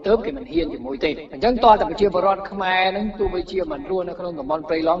នទើបគេមិនហ៊ានជាមួយទេអញ្ចឹងតើតែប្រជាពលរដ្ឋខ្មែរហ្នឹងទោះបីជាមិនរស់នៅក្នុងតំបន់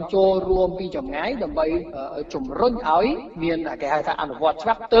ព្រៃឡង់ចូលរួមពីចម្ងាយដើម្បីជំរុញឲ្យមានគេហៅថាអនុវត្តច្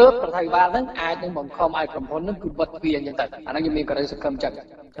បាប់ទើបរដ្ឋាភិបាលហ្នឹងអាចនឹងបង្ខំឲ្យក្រុមហ៊ុនហ្នឹងគឺបិទទ្វារអញ្ចឹងទៅអាហ្នឹងខ្ញុំមានក្តីសង្ឃឹមចឹង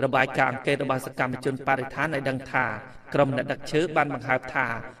របាយការណ៍អង្កេតរបស់សកម្មជនបរិស្ថានឲ្យដឹងថាក្រុមអ្នកដឹកឈើបានបង្ហើបថា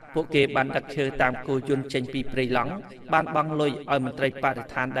ពួកគេបានដឹកឈើតាមគោយន្តចេញពីព្រៃឡង់បានបង់លុយឲ្យមន្ត្រីបរិ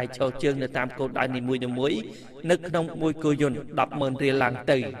ស្ថានដែលឈរជើងនៅតាមគោលដៅនីមួយៗនៅក្នុងមួយគោយន្ត 10,000 រៀលឡើង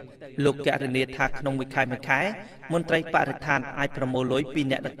ទៅលោកកណនាថាក្នុងមួយខែមន្ត្រីបរិស្ថានអាចប្រមូលលុយពី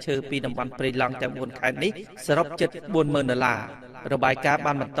អ្នកដឹកឈើពីតំបន់ព្រៃឡង់ទាំង4ខេត្តនេះសរុបជិត $40,000 របាយការណ៍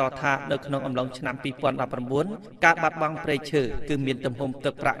បានបន្តថានៅក្នុងអំឡុងឆ្នាំ 2019 ការបាត់បង់ព្រៃឈើគឺមានទំហំទឹ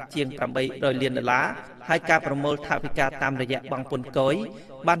កប្រាក់ជាង$800 លានហើយការប្រមូលថវិកាតាមរយៈបង់ពន្ធគយ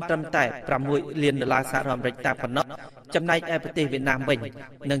បានត្រឹមតែ$6 លានសហរដ្ឋអាមេរិកតែប៉ុណ្ណោះចំណែកឯប្រទេសវៀតណាមវិញ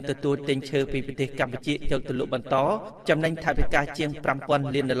នឹងទទួលទិញឈើពីប្រទេសកម្ពុជាយកទៅលក់បន្តចំណេញថវិកាជាង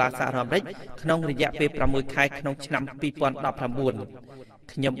$5,000 លានសហរដ្ឋអាមេរិកក្នុងរយៈពេល6ខែក្នុងឆ្នាំ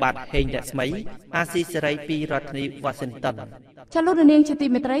2019ខ្ញុំបាទហេងរស្មីអាស៊ីសេរីពីរដ្ឋធានី Washington ចលនានាងជាទី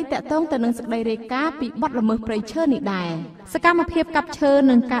មេត្រីតកតងទៅនឹងសេចក្តីរាយការណ៍ពីបទល្មើសព្រៃឈើនេះដែរសកម្មភាពកាប់ឈើ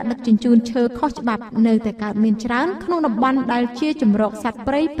និងការដឹកជញ្ជូនឈើខុសច្បាប់នៅតែកើតមានច្រើនក្នុងតំបន់ដែលជាជម្រកសត្វ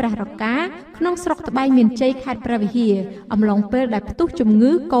ព្រៃព្រះរកាក្នុងស្រុកត្បែងមានជ័យខេត្តព្រះវិហារអំឡុងពេលដែលផ្ទុះជំ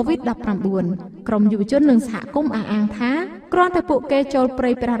ងឺ COVID-19 ក្រុមយុវជននិងសហគមន៍អះអាងថាគ្រាន់តែពួកគេចូលព្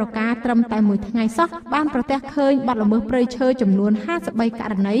រៃព្រះរកាត្រឹមតែមួយថ្ងៃសោះបានប្រទះឃើញបទល្មើសព្រៃឈើចំនួន53ក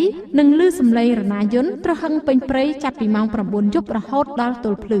រណីនិងឮសំឡេងរណាយន្តត្រហឹងពេញព្រៃចាប់ពីម៉ោង 9 យប់រហូតដល់ទ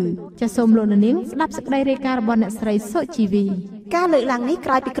ល់ភ្លឺចាសសូមលោកនាងស្ដាប់សេចក្តីរាយការណ៍របស់អ្នកស្រីសុជីវីការលើកឡើងនេះ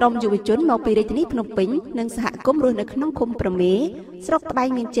ក្រោយពីក្រុមយុវជនមកពីរាជធានីភ្នំពេញនិងសហគមន៍រស់នៅក្នុងឃុំប្រមេស្រុកត្បែង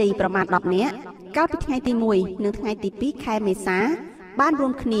មានជ័យប្រមាណ10នាក់កាលពីថ្ងៃទី1និងថ្ងៃទី2ខែមេសាបានរួ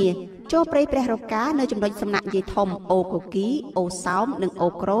មគ្នាចូលព្រៃព្រះរកានៅចំណុចសំណាក់យាយធំអូកូគីអូសោមនិងអូ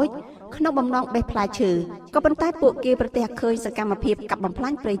ក្រូចក្នុងបំណងបេះផ្លែឈើក៏ប៉ុន្តែពួកគេប្រទះឃើញសកម្មភាពកាប់បំផ្លា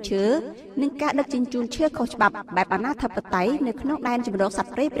ញព្រៃឈើនិងការដឹកជញ្ជូនឈើខុសច្បាប់បែបអនាធិបតេយ្យនៅក្នុងដែនជម្រកសត្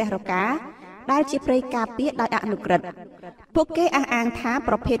វព្រៃព្រះរកាដែលជាព្រៃការពារដោយអនុក្រឹត្យពួកគេអះអាងថា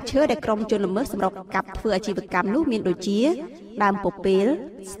ប្រភេទឈើដែលក្រុមជនល្មើសសម្រុកកាប់ធ្វើអាជីវកម្មនោះមានដូចជាដើមពពេល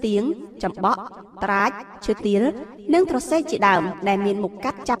ស្ទៀងចំបក់ត្រាចឈើទាលនិងត្រសេកជាដើមដែលមានមុខ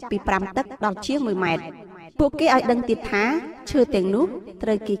កាត់ចាប់ពី5តឹកដល់ជាង1ម៉ែត្រពួកគេឲ្យដឹងទៀតថាឈើទាំងនោះត្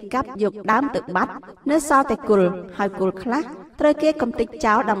រូវគេកាប់យកដើមទៅបាត់នៅសល់តែគល់ហើយគល់ខ្លះត្រូវគេកំទេច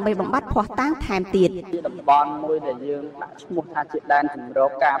ចោលដើម្បីបំបត្តិភ័ស្តុតាងថែមទៀតតំបន់មួយដែលយើងដាក់ឈ្មោះថាជាដែនជម្រ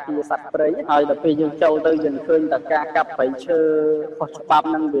កការពារសត្វព្រៃហើយដល់ពេលយើងចូលទៅយើងឃើញតែការកាប់ព្រៃឈើខុសច្បាប់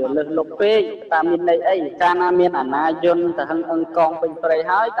នឹងវាលើសលប់ពេកតាមមានន័យអីកាលណាមានអាណាយន្តទៅហឹងអឹងកងពេញព្រៃ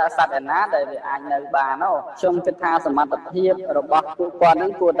ហើយតើសត្វឯណាដែលវាអាចនៅបានខ្ញុំគិតថាសមត្ថភាពរបស់ពួកគាត់នឹ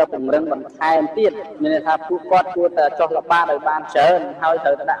ងគួរតែពង្រឹងបន្ថែមទៀតមានន័យថាពួកគាត់គួរតែចុះល្បាតឲ្យបានច្រើនហើយត្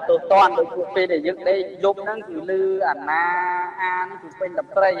រូវតែដាក់ទោសទណ្ឌដោយពួកពេលដែលយើងដេកយប់ហ្នឹងគឺលឺអាណាអានគឺពេញត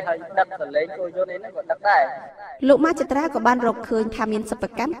ព្រៃហើយដឹកសលេងគោយន្តអីហ្នឹងក៏ដឹកដែរលោកម៉ាចត្រាក៏បានរកឃើញថាមានសិប្ប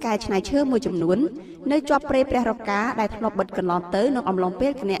កម្មកែច្នៃឈើមួយចំនួននៅជាប់ព្រៃព្រះរកាដែលធ្លាប់បិទកន្លងទៅក្នុងអំឡុងពេ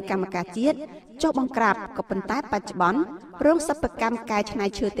លគណៈកម្មការជាតិចុះបង្ក្រាបក៏ប៉ុន្តែបច្ចុប្បន្នរោងសិប្បកម្មកែច្នៃ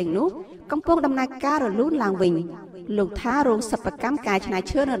ឈើទាំងនោះកំពុងដំណើរការរលូនឡើងវិញលោកថារោងសិប្បកម្មកែច្នៃ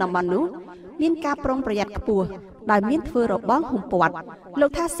ឈើនៅតំបន់នោះមានការប្រុងប្រយ័ត្នខ្ពស់ដោយមានធ្វើរបងហ៊ុំព័ទ្ធលោក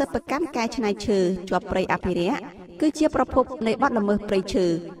ថាសិប្បកម្មកែច្នៃឈើជាប់ព្រៃអភិរក្សគឺជាប្រភពនៃបទល្មើសព្រៃឈើ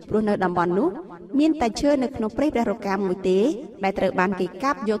ព្រោះនៅតំបន់នោះមានតែឈើនៅក្នុងព្រៃព្រះរកាមួយទេដែលត្រូវបានគេ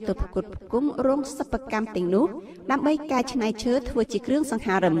កាប់យកទៅផ្គត់ផ្គង់រោងសិប្បកម្មទាំងនោះដើម្បីកែច្នៃឈើធ្វើជាគ្រឿងសង្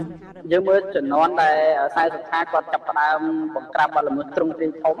ហារិមយើងមើលចំនួនដែលខ្សែសង្ខាគាត់ចាប់ផ្ដើមបង្ក្រាបបទល្មើសទ្រង់ទ្រា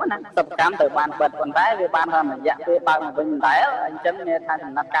យធំណាសិប្បកម្មត្រូវបានបិទប៉ុន្តែវាបានតាមរយៈពេលបើកមកវិញមិនដែរអញ្ចឹងមានថា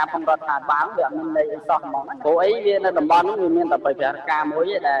ដំណាក់កាលផងរដ្ឋាភិបាលវាអត់មានន័យអីសោះហ្មងព្រោះអីវានៅតំបន់នោះវាមានតែប្រតិកម្មមួយ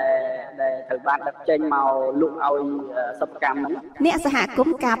ដែលត្រូវបានដឹកចេញមកលក់ឲ្យសិប្បកម្មហ្នឹងអ្នកសហគម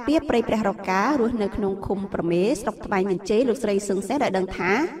ន៍ការពារព្រៃព្រះរការស់នៅក្នុងឃុំប្រមេស្រុកត្បែងមានជ័យលោកស្រីសឹងសេះដែលដឹង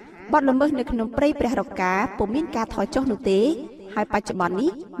ថាបទល្មើសនៅក្នុងព្រៃព្រះរកាពុំមានការថយចុះនោះទេហើយបច្ចុប្បន្ន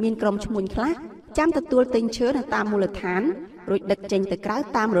នេះមានក្រុមឈ្មួញខ្លះចាំទទួលទិញឈើនៅតាមមូលដ្ឋានរួចដឹកចេញទៅក្រៅ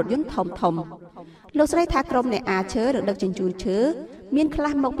តាមរថយន្តធំលោកស្រីថាក្រុមអ្នកអាឈើឬដឹកជញ្ជូនឈើមានខ្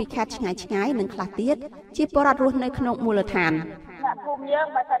លះមកពីខេត្តឆ្ងាយនិងខ្លះទៀតជាពលរដ្ឋរស់នៅក្នុងមូលដ្ឋានអ្នកភូមិ យើង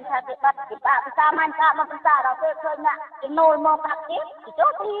បើសិនថាគេបាត់គេបាក់ភាសាមិនកាប់មកភាសាដល់ពេលឃើញណាគេណូលមកកាប់ទៀតគេចូ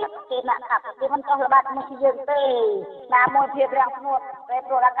លទៀតគេណាកាប់គេមិនចោះល្បាតមកយើងទេណាមួយភាពរាំងស្ងួតពេល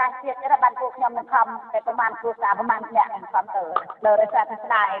ព្រោះអាកាសធាតុនេះបានពួកខ្ញុំនឹងខំតែប្រហែលគ្រួសារប្រហែលអ្នកនឹងខំទៅដល់រសារ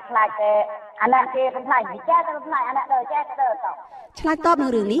ស្ដាយខ្លាចតែអាណាគេបំផ្លាញវិចារទៅបំផ្លាញអាណាទៅចេះទៅឆ្លើយតបនឹ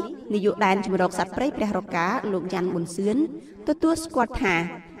ងរឿងនេះនាយកដែនជំរកសត្វព្រៃព្រះរកាលោកយ៉ាន់ប៊ុនសឿនទទួលស្គាល់ថា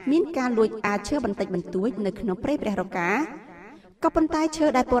មានការលួចអាឈើបន្តិចបន្តួចនៅក្នុងព្រៃព្រះរកាក៏ប៉ុន្តែឈើ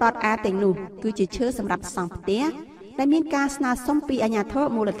ដែលពលរដ្ឋអាទាំងនោះគឺជាឈើសម្រាប់សង់ផ្ទះដែលមានការស្នើសុំពីអាជ្ញាធរ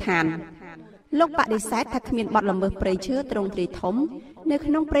មូលដ្ឋានលោកបដិសេធថាគ្មានបទល្មើសព្រៃឈើទ្រង់ទ្រាយធំនៅ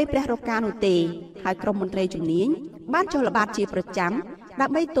ក្នុងព្រៃព្រះរកានោះទេហើយក្រុមមន្ត្រីជំនាញបានចុះល្បាតជាប្រចាំដើ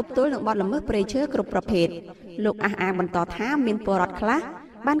ម្បីទប់ទល់នឹងបទល្មើសព្រៃឈើគ្រប់ប្រភេទលោកអះអាងបន្តថាមានពលរដ្ឋខ្លះ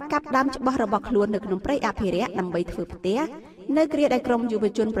បានកាប់ដើមច្បាស់របស់ខ្លួននៅក្នុងព្រៃអភិរក្សដើម្បីធ្វើផ្ទះនៅគ្រាដែលក្រុមយុវ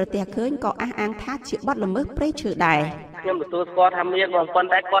ជនប្រទះឃើញក៏អះអាងថាជាបទល្មើសព្រៃឈើដែរខ្ញុំទទួលស្គាល់ថាមានបងប៉ុន្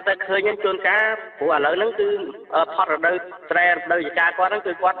តែគាត់តែឃើញជួនកាលព្រោះឥឡូវហ្នឹងគឺផុតរដូវត្រែរដូវចការគាត់ហ្នឹង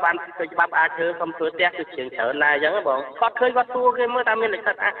គឺគាត់បានធ្វើច្បាប់អាចធ្វើសុំធ្វើផ្ទះគឺជាងច្រើនណាស់អញ្ចឹងបងគាត់ឃើញគាត់ទួគេមើលថាមានលិ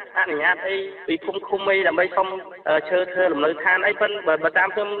ខិតអនុញ្ញាតអីពីភូមិឃុំអីដើម្បីសុំឈើធ្វើលំនៅឋានអីប៉ុន្តែបើតាម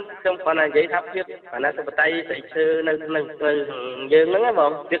ខ្ញុំគាត់និយាយថាភាពអាណាធិបតេយ្យស្អីឈើនៅយើងហ្នឹងប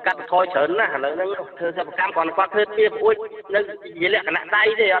ងវាកាត់បន្ថយច្រើនណាស់ឥឡូវហ្នឹងធ្វើសិប្បកម្មគាត់ធ្វើជាពួយនៅជាលក្ខណៈដៃ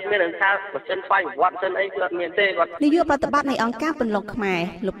ទេអត់មានរឿងថាម៉ាស៊ីនស្វ័យប្រវត្តិម៉ាស៊ីនអីគឺអត់មានទេគាត់នាយកប្រតិបត្តិនៃអង្គការពន្លកខ្មែរ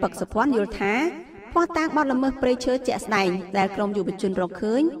លោកពឹកសុភ័ណ្ឌយល់ថាភ័ស្តុតាងបទល្មើសព្រៃឈើជាក់ស្ដែងដែលក្រមយុវជនរក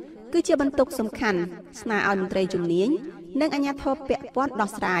ឃើញគឺជាបន្ទុកសំខាន់ស្នើឲ្យមន្ត្រីជំនាញនិងអាជ្ញាធរពាក់ព័ន្ធដោះ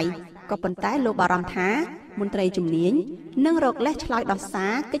ស្រាយក៏ប៉ុន្តែលោកបារម្ភថាមន្ត្រីជំនាញនឹងរកលេសឆ្លើយដោះសា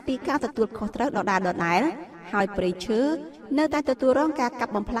រកិច្ចពីការទទួលខុសត្រូវដដែលហើយព្រៃឈើនៅតែទទួលរងការកា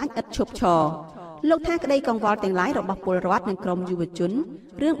ប់បំផ្លាញឥតឈប់ឈរលោកថាក្តីកង្វល់ទាំងឡាយរបស់ពលរដ្ឋនិងក្រមយុវជន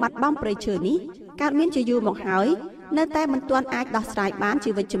រឿងបាត់បង់ព្រៃឈើនេះកើតមានជាយូរមកហើយនៅតែមិនទាន់អាចដោះស្រាយបានជា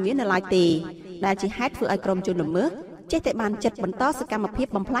វិជ្ជមាននៅឡើយទេដែលជាហេតុធ្វើឲ្យក្រុមជនល្មើសចេះតែបានចិត្តបន្តសកម្មភាព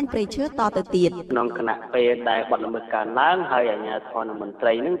បំផ្លាញព្រៃឈើតទៅទៀតក្នុងគណៈពេលដែលបទល្មើសកើនឡើងហើយអាជ្ញាធរនិងមន្ត្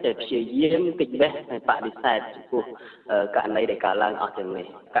រីនឹងតែព្យាយាមគេចបេះហើយបដិសេធចំពោះករណីដែលកើតឡើងអស់ទាំងនេះ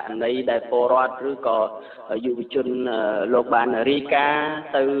ករណីដែលពលរដ្ឋឬក៏យុវជនលោកបានរាយការណ៍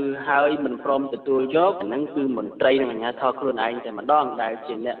ទៅហើយមិនព្រមទទួលយកហ្នឹងគឺមន្ត្រីនិងអាជ្ញាធរខ្លួនឯងតែម្ដងដែល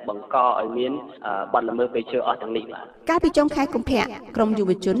ជាអ្នកបង្កឲ្យមានបទល្មើសព្រៃឈើអស់ទាំងនេះបាទកាលពីចុងខែកុម្ភៈក្រមយុ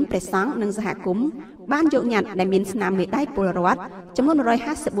វជនព្រះសង្ឃនិងសហគមន៍បានយកញត្តិដែលមានស្នាមមេដៃពលរដ្ឋចំនួន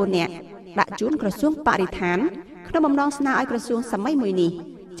154នាក់ដាក់ជូនក្រសួងបរិស្ថានក្នុងបំណងស្នើឲ្យក្រសួងសម័យមួយនេះ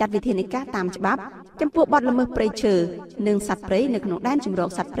ចាត់វិធានការតាមច្បាប់ចំពោះបទល្មើសព្រៃឈើនិងសត្វព្រៃនៅក្នុងដែនជម្រក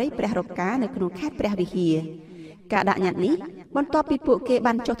សត្វព្រៃព្រះរកានៅក្នុងខេត្តព្រះវិហារការដាក់ញត្តិនេះបន្ទាប់ពីពួកគេ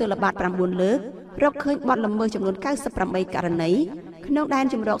បានចុះទៅល្បាត9លើករកឃើញបទល្មើសចំនួន98ករណីក្នុងដែន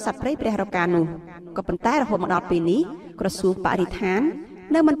ជម្រកសត្វព្រៃព្រះរកានោះក៏ប៉ុន្តែរហូតមកដល់ពេលនេះក្រសួងបរិស្ថាន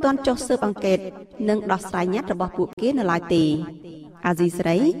នៅមិនទាន់ចុះស៊ើបអង្កេតនិងដោះស្រាយញត្តិរបស់ពួកគេនៅឡើយទេអាស៊ីសេ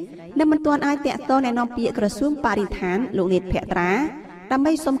រីនៅមិនទាន់អាចតាក់ទងណែនាំពាក្យក្រសួងបរិស្ថានលោកនេតភក្ត្រាដើម្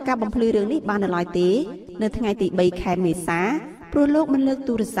បីសុំការបំភ្លឺរឿងនេះបាននៅឡើយទេនៅថ្ងៃទី3ខែមេសាព្រោះលោកមិនលើក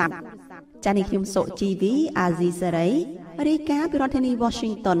ទូរស័ព្ទចា៎នេះខ្ញុំសុជីវីអាស៊ីសេរីរាយការណ៍ពីរដ្ឋធានី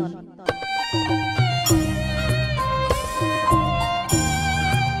Washington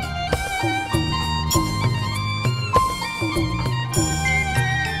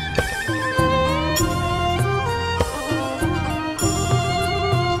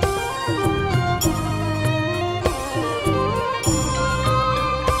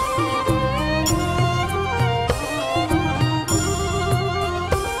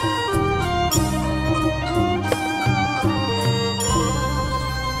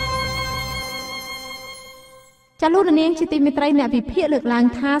ចាលោកនាងជាទីមេត្រីអ្នកវិភាគលើកឡើង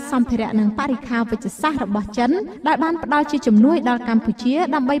ថាសម្ភារៈនិងបរិក្ខារវិទ្យាសាស្ត្ររបស់ចិនដែលបានផ្ដល់ជាជំនួយដល់កម្ពុជា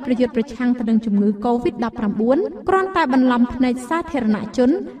ដើម្បីប្រយុទ្ធប្រឆាំងទៅនឹងជំងឺ Covid-19 គ្រាន់តែបន្លំភ្នែកសាធារណជន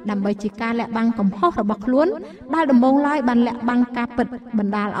ដើម្បីជាការលាក់បាំងកំហុសរបស់ខ្លួនដែលដំបូងឡើយបានលាក់បាំងការពិតប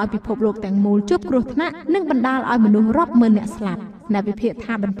ណ្ដាលឲ្យពិភពលោកទាំងមូលជួបគ្រោះថ្នាក់និងបណ្ដាលឲ្យមនុស្សរាប់ម៉ឺនអ្នកស្លាប់អ្នកវិភាគ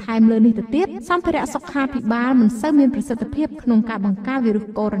ថាបន្ថែមលើនេះទៅទៀតសម្ភារៈសុខាភិបាលមិនសូវមានប្រសិទ្ធភាពក្នុងការបង្ការវីរុស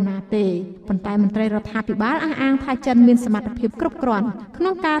កូវីដ -19 ទេប៉ុន្តែមន្ត្រីរដ្ឋាភិបាលអះអាងថាចិនមានសមត្ថភាពគ្រប់គ្រាន់ក្នុ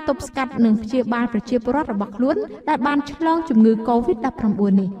ងការទប់ស្កាត់និងព្យាបាលប្រជាពលរដ្ឋរបស់ខ្លួនដែលបានឆ្លងជំងឺ Covid-19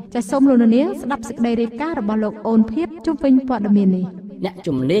 នេះចាសសូមលោកនាងស្ដាប់សេចក្តីរាយការណ៍របស់លោកអូនភៀបជុំវិញព័ត៌មាននេះអ្នក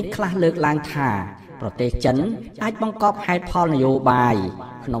ជំនាញខ្លះលើកឡើងថាប្រទេសចិនអាចបង្កប់ហេតុផលនយោបាយ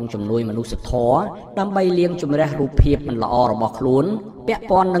ក្នុងជំនួយមនុស្សធម៌ដើម្បីលាងជម្រះរូបភាពមិនល្អរបស់ខ្លួនពាក់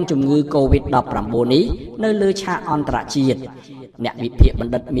ព័ន្ធនឹងជំងឺ Covid-19 នេះនៅលើឆាកអន្តរជាតិអ្នកវិភាគប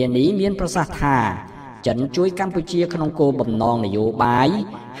ណ្ឌិតមាននេះមានប្រសាសន៍ថាចិនជួយកម្ពុជាក្នុងគោលបំណងនយោបាយ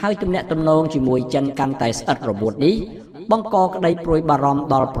ហើយទំនាក់ទំនងជាមួយចិនកាន់តែស្អិតរមួតនេះ បង្កក្តីព្រួយបារម្ភ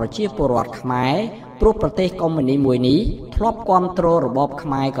ដល់ប្រជាពលរដ្ឋខ្មែរព្រោះប្រទេសកុម្មុយនីមួយនេះធ្លាប់គាំទ្ររបបខ្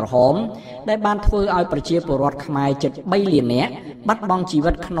មែរក្រហមដែលបានធ្វើឲ្យប្រជាពលរដ្ឋខ្មែរជិត3លាននាក់បាត់បង់ជី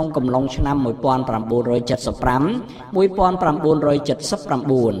វិតក្នុងកំឡុងឆ្នាំ1975 1979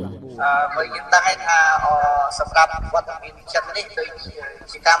ហើយយើងដឹងថាសម្រាប់វត្តមានចិត្តនេះដូច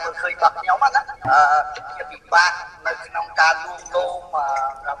ជាការមើលឃើញរបស់ខ្ញុំណាជាពិបាកនៅក្នុងការលួងលោម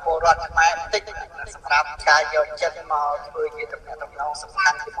ពលរដ្ឋខ្មែរបន្តិចសម្រាប់ការយកចិត្តមកធ្វើជាទំនាក់ទំនងសំខា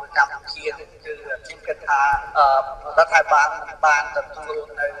ន់ជាមួយកម្ពុជាគឺខ្ញុំគិតថារដ្ឋាភិបាលបានទទួល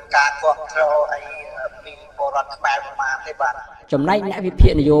នៅការគ្រប់គ្រងអីពីពលរដ្ឋខ្មែរប្រមាណទេបាទចំណែកអ្នកវិភា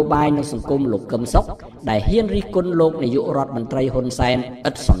គនយោបាយនិងសង្គមលោកកឹមសុខដែលហ៊ានរិះគន់លោកនាយករដ្ឋមន្ត្រីហ៊ុនសែន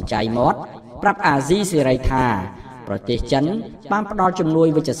ឥតសំចៃមាត់ប្រាប់អាស៊ីសេរីថាប្រទេសចិនបានផ្ដល់ជំនួយ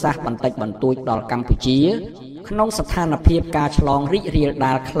វិជ្ជសាស្ត្របន្តិចបន្តួចដល់កម្ពុជាក្នុងស្ថានភាពការឆ្លងរីករាល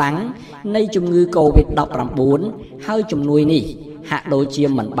ដាលខ្លាំងនៃជំងឺ COVID-19 ហើយជំនួយនេះហាក់ដូចជា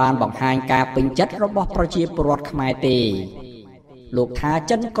មិនបានបង្ហាញការពេញចិត្តរបស់ប្រជាពលរដ្ឋខ្មែរទេលោកថា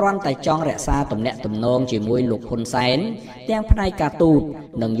ចិនគ្រាន់តែចង់រក្សាទំនាក់ទំនងជាមួយលោកហ៊ុនសែនទាំងផ្នែកការទូត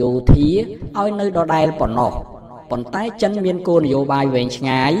និងយោធាឲ្យនៅដដែលប៉ុណ្ណោះប៉ុន្តែចិនមានគោលនយោបាយវែងឆ្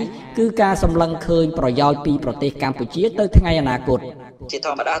ងាយគឺការសម្លឹងឃើញប្រយោជន៍ពីប្រទេសកម្ពុជាទៅថ្ងៃអនាគតជាធ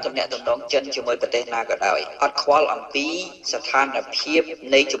ម្មតាទំនាក់ទំនងចិនជាមួយប្រទេសណាក៏ដោយអត់ខ្វល់អំពីស្ថានភាព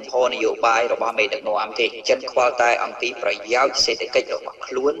នៃជំហរនយោបាយរបស់មេដឹកនាំទេចិនខ្វល់តែអំពីប្រយោជន៍សេដ្ឋកិច្ចរបស់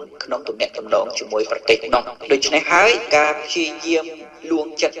ខ្លួនក្នុងទំនាក់ទំនងជាមួយប្រទេសនោះដូច្នេះហើយការព្យាយាមលួង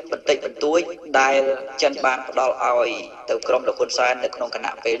ចិត្តបន្តិចបន្តួចដែលចិនបានផ្ដល់ឲ្យទៅក្រុមលោកហ៊ុនសែននៅក្នុងគ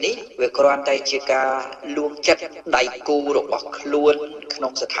ណៈពេលនេះវាគ្រាន់តែជាការលួងចិត្តដៃគូរបស់ខ្លួនក្នុ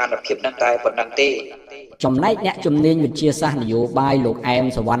ងស្ថានភាពហ្នឹងតែប៉ុណ្ណឹងទេចំណែកអ្នកជំនាញវិទ្យាសាស្ត្រនយោបាយលោកអែម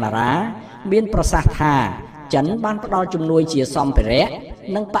សវណ្ណារាមានប្រសាសន៍ថាចិនបានផ្ដល់ជំនួយជាសម្ភារៈ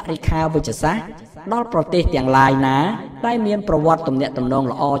និងបរិក្ខារវិជ្ជសាស្ត្រដល់ប្រទេសទាំងឡាយណាដែលមានប្រវត្តិទំនាក់ទំនង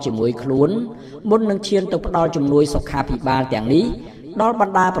ល្អជាមួយខ្លួនមុននឹងឈានទៅផ្ដល់ជំនួយសុខាភិបាលទាំងនេះដល់ប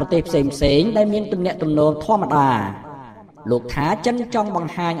ណ្ដាប្រទេសផ្សេងៗដែលមានទំនាក់ទំនងធម្មតាលោកថាចិនចង់ប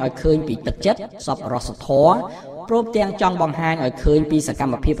ង្ហាញឲ្យឃើញពីទឹកចិត្តសប្បុរសធម៌ព្រមទាំងចង់បង្ហាញឲ្យឃើញពីសក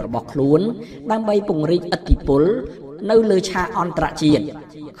ម្មភាពរបស់ខ្លួនដើម្បីពង្រីកឥទ្ធិពលនៅលើឆាកអន្តរជាតិ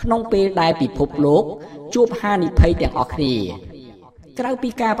ក្នុងពេលដែលពិភពលោកជួបហានិភ័យទាំងអស់គ្នាក្រៅពី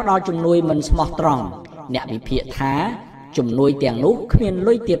ការផ្ដល់ជំនួយមិនស្មោះត្រង់អ្នកវិភាគថាជំនួយទាំងនោះគ្មាន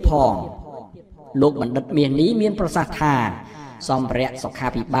លុយទៀតផងលោកបណ្ឌិតមាសនេះមានប្រសាសន៍ថាសម្ភារៈសុខា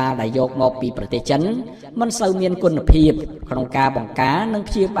ភិបាលដែលយកមកពីប្រទេសចិនមិនសូវមានគុណភាពក្នុងការបង្ការនិង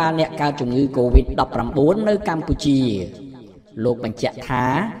ព្យាបាលអ្នកកើតជំងឺ COVID-19 នៅកម្ពុជាលោកបញ្ជាក់ថា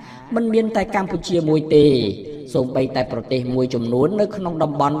មិនមានតែកម្ពុជាមួយទេសូម្បីតែប្រទេសមួយចំនួននៅក្នុង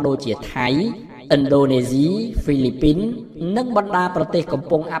តំបន់ដូចជាថៃឥណ្ឌូនេស៊ីហ្វីលីពីននិងបណ្ដាប្រទេសកំ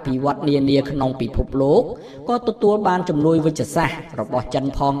ពុងអភិវឌ្ឍនានាក្នុងពិភពលោកក៏ទទួលបានជំនួយវិជ្ជសាស្ត្ររបស់ចិន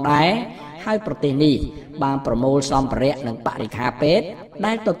ផងដែរហើយប្រទេសនេះបានប្រមូលសម្ភារៈនិងបរិក្ខារពេទ្យ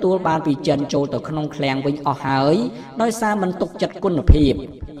ដែលទទួលបានពីចិនចូលទៅក្នុងឃ្លាំងវិញអស់ហើយដោយសារមិនទុកចិត្តគុណភាព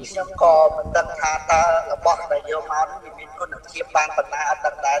ខ្ញុំក៏មិនដឹងថាតើរបស់ដែលយកមកនេះវាមានគុណភាពបានប៉ុណ្ណាអត់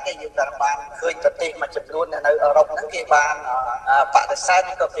ដឹងដែរទេយើងតែបានឃើញប្រទេសមួយចំនួននៅអឺរ៉ុបហ្នឹងគេបានបដិសេធ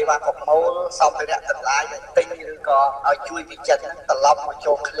ក៏គេបានប្រមូលសម្ភារៈទាំងឡាយដែលទិញឬក៏ឲ្យជួយពីចិនហ្នឹងត្រឡប់មក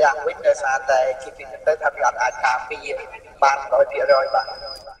ចូលឃ្លាំងវិញដោយសារតែជាពីទៅថាវាអត់អាចការពារបាន 100% បាទ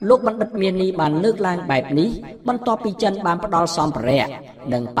លោកបណ្ឌិតមាសនេះបានលើកឡើងបែបនេះបន្ទាប់ពីចិនបានផ្ដល់សម្ភារៈ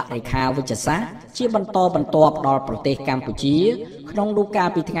និងបរិក្ខារវិជ្ជសាស្ត្រជាបន្តបន្ទាប់ដល់ប្រទេសកម្ពុជាក្នុងនោះកាល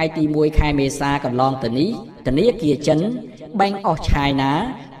ពីថ្ងៃទី1ខែមេសាកន្លងទៅនេះធនាគារចិន Bank of China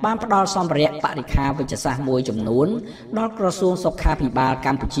បានផ្ដល់សម្ភារៈបរិក្ខារវិជ្ជសាស្ត្រមួយចំនួនដល់ក្រសួងសុខាភិបាលក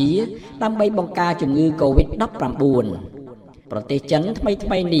ម្ពុជាដើម្បីបង្ការជំងឺ COVID-19 ប្រទេសចិនថ្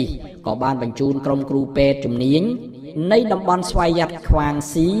មីនេះក៏បានបញ្ជូនក្រុមគ្រូពេទ្យជំនាញនៃតំបន់ស្វយ័តខ្វាង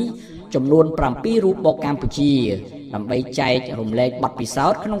ស៊ីចំនួន7រូបមកកម្ពុជាដើម្បីចែករំលែកបទពិសោ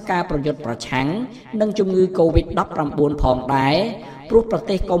ធន៍ក្នុងការប្រយុទ្ធប្រឆាំងនឹងជំងឺ COVID-19 ផងដែរព្រោះប្រ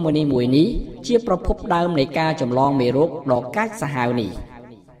ទេសកុម្មុយនីមួយនេះជាប្រភពដើមនៃការចម្លងមេរោគដ៏កាចសាហាវនេះ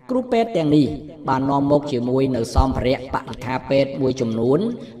គ្រូពេទ្យទាំងនេះបាននាំមកជាមួយនៅសម្ភារៈបរិក្ខារពេទ្យមួយចំនួន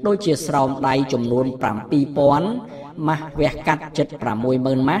ដូចជាស្រោមដៃចំនួន 7,000 ម៉ាស់វះកាត់ជិត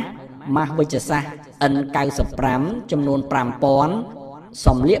 60,000 ម៉ាស់ម៉ាស់វិជ្ជសាស្ត្រ N95 ចំនួន 5,000 ស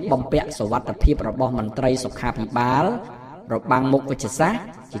ម្លៀកបំពាក់សុវត្ថិភាពរបស់មន្ត្រីសុខាភិបាលរបាំងមុខវិជ្ជសាស្ត្រ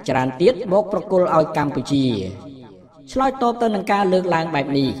ជាច្រើនទៀតមកប្រគល់ឲ្យកម្ពុជាឆ្លើយតបទៅនឹងការលើកឡើងបែប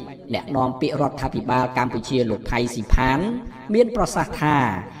នេះអ្នកនាំពាក្យរដ្ឋាភិបាលកម្ពុជាលោកថៃស៊ីផានមានប្រសាសន៍ថា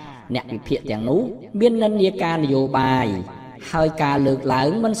អ្នកវិភាគទាំងនោះមាននិន្នាការនយោបាយហើយការលើកឡើង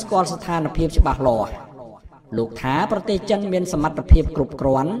មិនស្គាល់ស្ថានភាពច្បាស់លាស់ លោកថាប្រទេសចិនមានសមត្ថភាពគ្រប់គ្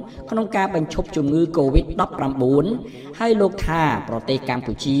រាន់ក្នុងការបញ្ឈប់ជំងឺ COVID-19 ហើយលោកថាប្រទេសកម្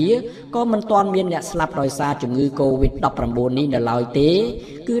ពុជាក៏មិនទាន់មានអ្នកស្លាប់ដោយសារជំងឺ COVID-19 នេះនៅឡើយទេ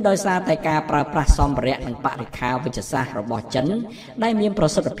គឺដោយសារតែការប្រើប្រាស់សម្ភារៈនិងបរិក្ខារវេជ្ជសាស្ត្ររបស់ចិនដែលមានប្រ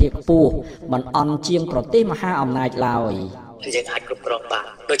សិទ្ធភាពខ្ពស់មិនអន់ជាងប្រទេសមហាអំណាចឡើយយើងអាចគ្រប់គ្រងបាន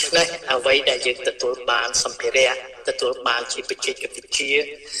ដូច្នេះអ្វីដែលយើងទទួលបានសម្ភារៈទទួលបានជាបច្ចេកវិទ្យា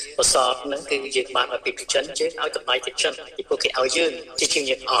បសតហ្នឹងគឺយើងបានមកពីចិនយើងឲ្យតម្លៃទៅចិនពីពួកគេឲ្យយើងជាជាង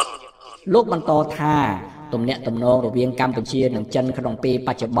យើងអត់លោកបន្តថាទំនាក់ទំនងរវាងកម្ពុជានិងចិនក្នុងពេលប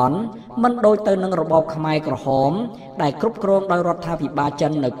ច្ចុប្បន្នមិនដូចទៅនឹងរបបខ្មែរក្រហមដែលគ្រប់គ្រងដោយរដ្ឋាភិបាលចិ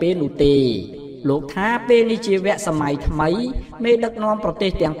ននៅពេលនោះទេលោកថាពេលនេះជាវគ្គសម័យថ្មីមេដឹកនាំប្រទេ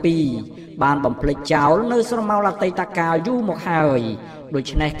សទាំងពីរបានបំភ្លេចចោលនៅស្រមោលអតីតកាលយូរមកហើយដូ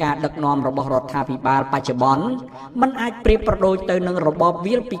ច្នេះការដឹកនាំរបស់រដ្ឋាភិបាលបច្ចុប្បន្នមិនអាចប្រៀបប្រដូចទៅនឹងរបប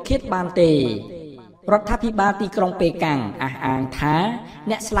វាលពិឃាតបានទេរដ្ឋាភិបាលទីក្រុងប៉េកាំងអះអាងថា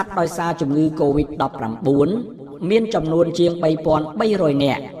អ្នកស្លាប់ដោយសារជំងឺ COVID-19 មានចំនួនជាង 3,300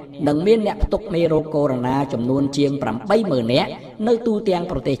 នាក់និងមានអ្នកផ្ទុកមេរោគកូវីដ -19 ចំនួនជាង 80,000 នាក់នៅទូទាំង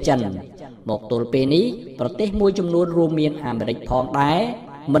ប្រទេសចិនមកទល់ពេលនេះប្រទេសមួយចំនួនរួមមានអាមេរិកផងដែរ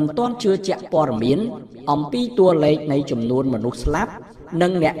មិនទាន់ជឿជាក់ព័ត៌មានអំពីតួលេខនៃចំនួនមនុស្សស្លាប់និ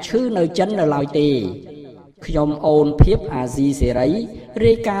ងអ្នកឈឺនៅចិននៅឡើយទេខ្ញុំអូនភៀបអាស៊ីសេរី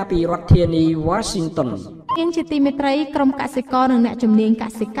រាយការណ៍ពីរដ្ឋធានី Washington ជាជាទីមេត្រីក្រុមកសិករនិងអ្នកជំនាញក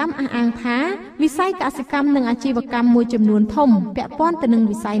សិកម្មអះអាងថាវិស័យកសិកម្មនិងអាជីវកម្មមួយចំនួនធំពាក់ព័ន្ធទៅនឹង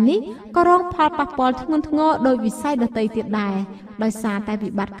វិស័យនេះក៏រងផលប៉ះពាល់ធ្ងន់ធ្ងរដោយវិស័យដទៃទៀតដែរដោយសារតែវិ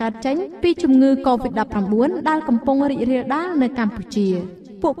បត្តិកើតចេញពីជំងឺ COVID-19 ដែលកំពុងរីករាលដាលនៅកម្ពុជា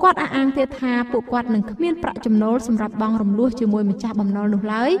ពួកគាត់អះអាងទៀតថាពួកគាត់នឹងគ្មានប្រាក់ចំណូលសម្រាប់បង់រំលោះជាមួយម្ចាស់បំណុលនោះ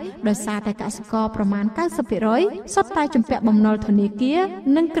ឡើយដោយសារតែកសិករប្រមាណ 90% សុទ្ធតែជំពាក់បំណុលធនាគារ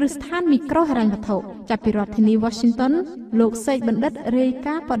និងគ្រឹះស្ថានមីក្រូហិរញ្ញវត្ថុចាប់ពីរដ្ឋធានី Washington លោកសេកបណ្ឌិតរាយ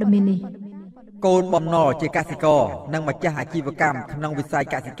ការណ៍ព័ត៌មាននេះកូនបំណុលជាកសិករនិងម្ចាស់អាជីវកម្មក្នុងវិស័យ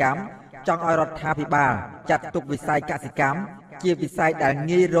កសិកម្មចង់ឲ្យរដ្ឋាភិបាលចាត់ទុកវិស័យកសិកម្មជាវិស័យដែល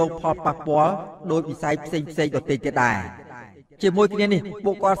ងាយរងផលប៉ះពាល់ដោយវិស័យផ្សេងៗដទៃទៀតដែរជាមួយគ្នានេះ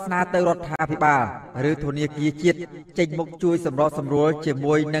ពួកគាត់ស្នើទៅរដ្ឋាភិបាលឬធនាគារជាតិចេញមុខជួយសម្របសម្រួលជា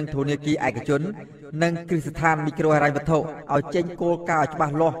មួយនឹងធនាគារឯកជននិងគ្រឹះស្ថានមីក្រូហិរញ្ញវត្ថុឲ្យចេញគោលការណ៍ច្បា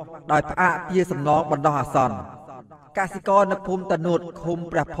ស់លាស់ដោយផ្អាកទារសំណងបណ្ដោះអាសន្នកសិករនៅភូមិតានួតឃុំ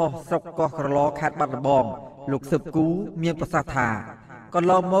ព្រះផុសស្រុកកោះក្រឡខេត្តបាត់ដំបងលោកសឹបគូមានប្រសាសន៍ថាកន្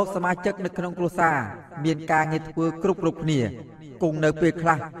លងមកសមាជិកនៅក្នុងគ្រួសារមានការងារធ្វើគ្រប់គ្នាគង់នៅពេលខ្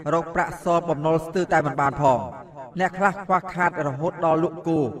លះរកប្រាក់សងបំណុលស្ទើរតែមិនបានផងអ្នកខ្លះខ្វះខាតរហូតដល់លក់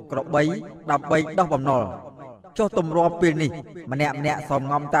គោក្របីដើម្បីដោះបំណុលចុះទម្រាំពេលនេះម្នាក់សំ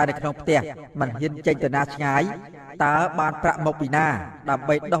ងំតែនៅក្នុងផ្ទះមិនហ៊ានចេញទៅណាឆ្ងាយតើបានប្រាក់មកពីណាដើម្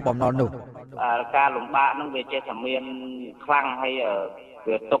បីដោះបំណុលនោះការលំបាកនឹងវាចេះតែមានខ្លាំងហើយ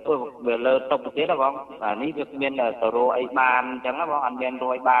វាຕົកវាលើຕົកទៀតបងនេះវាមានទៅរកអីបានអញ្ចឹងបងអត់មានរ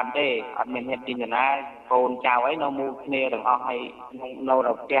កអីបានទេអត់មានហ៊ានទិញណាកូនចៅអីនៅមូលគ្នាទាំងអស់ហើយនៅដ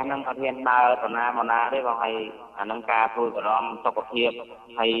ល់ផ្ទះហ្នឹងអត់ហ៊ានដើរទៅណាមកណាទេបងហើយអានឹងការព្រួយបារម្ភសុខភាព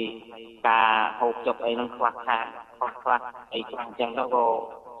ហើយការហូបចុកអីហ្នឹងខ្វះខាតខ្លះអីខ្លះអញ្ចឹងទៅក៏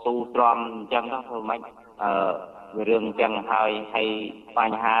ស៊ូទ្រាំអញ្ចឹងទៅធ្វើម៉េចវារឿងអញ្ចឹងហើយប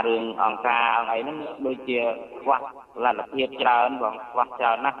ញ្ហារឿងអង្គការអីហ្នឹងដូចជាខ្វះលទ្ធភាពច្រើនបងខ្វះច្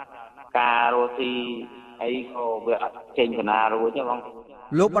រើនណាស់ការរស់ស៊ីអីក៏វាអត់ចេញកណារួចទេបង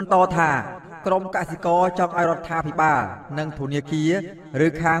លោកបន្តថាក្រមកសិករចង់ឲ្យរដ្ឋាភិបាលនិងធនាគារឬ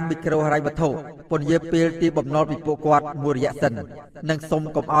ខាងមីក្រូហិរញ្ញវត្ថុពន្យាពេលទីបំណុលពីពួកគាត់មួយរយៈសិននិងសុំ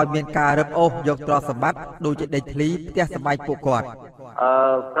កុំឲ្យមានការរឹបអូសយកទ្រព្យសម្បត្តិដូចជាដីធ្លីផ្ទះសម្បែងពួកគាត់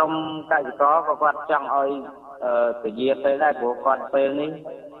ក្រមកសិករក៏គាត់ចង់ឲ្យពជាទៅដែរព្រោះគាត់ពេលនេះ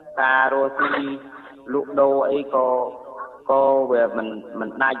ការរស់ស៊ីលក់ដូរអីក៏វាមិន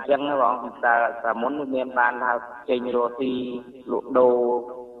ដាច់ចឹងបងតែមុនមានបានថាចេញរស់ស៊ីលក់ដូរ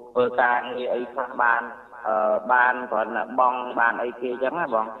ធ្វើការងារអីខ្លះបានគ្រាន់តែបងបានអីគេចឹងណា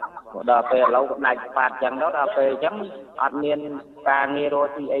បងដល់ពេលឥឡូវក៏ដាច់បាត់ចឹងដល់ពេលចឹងអត់មានការងាររ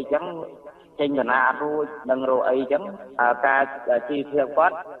ស់ស៊ីអីចឹងចេញកណាអត់រួចដឹងរកអីចឹងការជីវភាពគា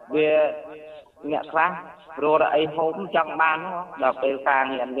ត់វាអ្នកខ្លះរកអីហូបចង់បានដល់ពេលការ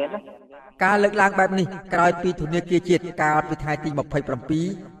ងារអត់មានណាការលើកឡើងបែបនេះក្រោយពីធនាគារជាតិកាលពីថ្ងៃទី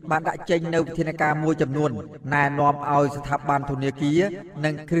27បានដាក់ចេញនូវវិធានការមួយចំនួនណែនាំឲ្យស្ថាប័នធនាគារនិ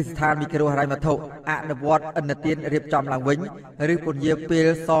ងគ្រឹះស្ថានមីក្រូហិរញ្ញវត្ថុអនុវត្តឥណទានរៀបចំឡើងវិញឬពន្យាពេល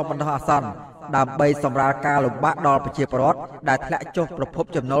សងបណ្ដោះអាសន្នដើម្បីសម្រាលការលំបាកដល់ប្រជាពលរដ្ឋដែលធ្លាក់ចុះប្រភព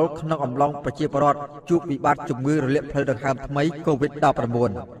ចំណូលក្នុងអំឡុងប្រជាពលរដ្ឋជួបវិបត្តិជំងឺរលាកផ្លូវដង្ហើមថ្មី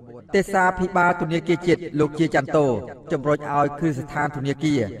COVID-19 ទេសាភិបាលធនាគារជាតិលោកជាចន្ទោជំរុញឲ្យគ្រឹះស្ថានធនា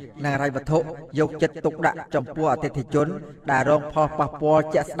គារនិងហិរញ្ញវត្ថុយកចិត្តទុកដាក់ចំពោះអតិថិជនដែលរងផលប៉ះពាល់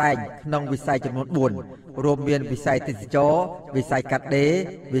ជាក់ស្ដែងក្នុងវិស័យចំនួន4រួមមានវិស័យទេសចរណ៍វិស័យកាត់ដេរ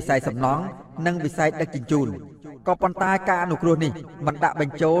វិស័យសំណង់និងវិស័យដឹកជញ្ជូនក៏ប៉ុន្តែការអនុគ្រោះនេះមិនដាក់ប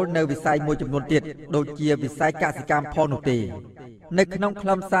ញ្ចូលនៅវិស័យមួយចំនួនទៀតដូចជាវិស័យកសិកម្មផងនោះទេនៅក្នុងខ្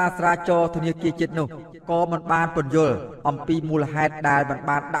លឹមសារស្រាវជ្រាវធនាគារជាតិនោះក៏មិនបានពន្យល់អំពីមូលហេតុដែលមិន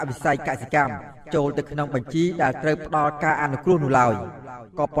បានដាក់វិស័យកសិកម្មចូលទៅក្នុងបញ្ជីដែលត្រូវផ្ដល់ការអនុគ្រោះនោះឡើយ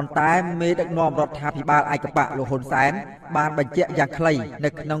ក៏ប៉ុន្តែមេដឹកនាំរដ្ឋាភិបាលឯកបៈលោកហ៊ុនសែនបានបញ្ជាក់យ៉ាងខ្លីនៅ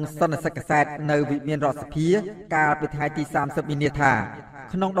ក្នុងសន្និសីទកាសែតនៅវិមានរដ្ឋសភាកាលពីថ្ងៃទី30មីនាថា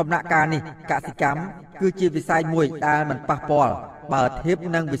ក្នុងដំណាក់កាលនេះកសិកម្មគឺជាវិស័យមួយដែលមិនប៉ះពាល់បើធៀប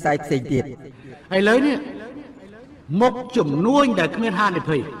នឹងវិស័យផ្សេងទៀតហើយលើនេះមុខជំនួញដែលគ្មានហានិ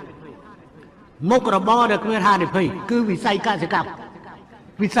ភ័យមុខរបរដែលគ្មានហានិភ័យគឺវិស័យកសិកម្ម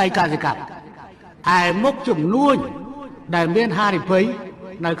ឯមុខជំនួញដែលមានហានិភ័យ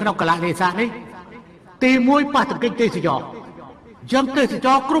នៅក្នុងកលៈទេសៈនេះទី1ប៉ះទង្គិចទេសចរយ៉ាងទេសច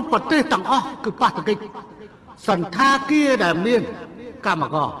រគ្រប់ប្រទេសទាំងអស់គឺប៉ះទង្គិចសន្តាគារដែលមានកម្ម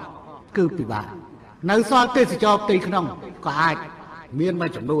ករគឺពិបាកនៅសល់ទេសចរផ្ទៃក្នុងក៏អាចមានមួយ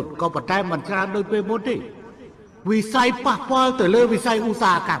ចំនួនក៏ប៉ុន្តែមិនច្រើនដូចពេលមុនទេវិស័យប៉ះពាល់ទៅលើវិស័យឧស្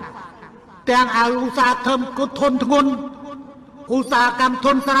សាហកម្មទាំងឲ្យឧស្សាហកម្មក៏ធន់ធ្ងន់ឧស្សាហកម្មធ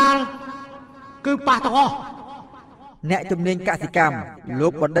ន់ស្រាលគឺប៉ះទាំងអស់អ្នកជំនាញកសិកម្មលោ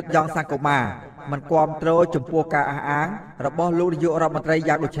កបណ្ឌិតយ៉ងសង្គមាមិនគាំទ្រចំពោះការអះអាងរបស់លោកនាយករដ្ឋមន្ត្រី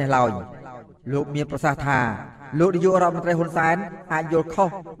យ៉ាងដូចនេះឡើយលោកមានប្រសាសន៍ថាលោកនាយករដ្ឋមន្ត្រីហ៊ុនសែនអាចយល់ខុស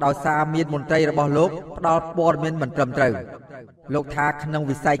ដោយសារមានមន្ត្រីរបស់លោកផ្ដល់ព័ត៌មានមិនត្រឹមត្រូវលោកថាក្នុង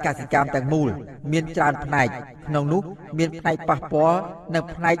វិស័យកសិកម្មទាំងមូលមានច្រើនផ្នែកក្នុងនោះមានផ្នែកប៉ះពាល់និង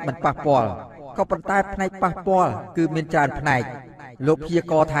ផ្នែកមិនប៉ះពាល់ក៏ប៉ុន្តែផ្នែកប៉ះពាល់គឺមានច្រើនផ្នែកលោកព្យា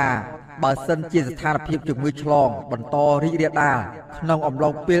ករណ៍ថាបើសិនជាស្ថានភាពជំងឺឆ្លងបន្តរីករាលដាលក្នុងអំឡុ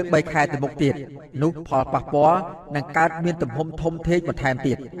ងពេល3ខែទៅមុខទៀតនោះផលប៉ះពាល់នឹងកើតមានទំហំធំធេងបន្ថែម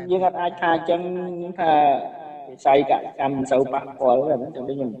ទៀតយើងអាចថាអញ្ចឹងថាវិស័យកសិកម្មមិនសូវប៉ះពាល់ទេចឹង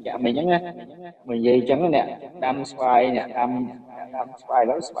ខ្ញុំបញ្ជាក់មិញហ្នឹងណាមកនិយាយអញ្ចឹងអ្នកដាំស្វាយអ្នកដាំស្វាយ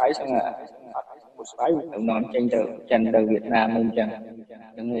ឡើយស្វាយស្ងពុះស្វាយទៅនាំចេញទៅចិនទៅវៀតណាមអញ្ចឹង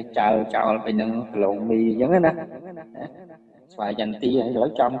ចោលទៅនឹងគីឡូមីអញ្ចឹងណាស្វាយចន្ទទីហើយឥឡូវ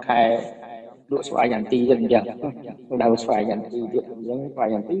ចំខែលក់ស្វាយចន្ទទីទៀតអញ្ចឹងដល់ស្វាយចន្ទទីទៀតអញ្ចឹងស្វាយ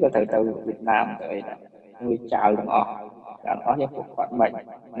ចន្ទទីក៏ត្រូវទៅវៀតណាមទៅអីដែរវាចោលទាំងអស់នេះពួកគាត់មិន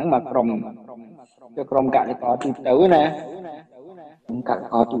ហ្នឹងមកក្រុមកសិករទូទៅណាកសិ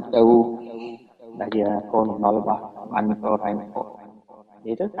ករទូទៅដែលជាកូនបំណុលរបស់បានមីក្រូហិរញ្ញវត្ថុ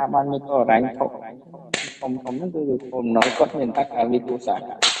និយាយទៅថាបានមីក្រូហិរញ្ញវត្ថុធំហ្នឹងគឺកូនបំណុលគាត់មានតែវិទ្យាសាស្ត្រ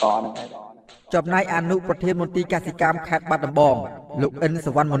កសិករហ្នឹងឯងចំណែកអនុប្រធានមន្ត្រីកសិកម្មខេត្តបាត់ដំបងលោកអិនស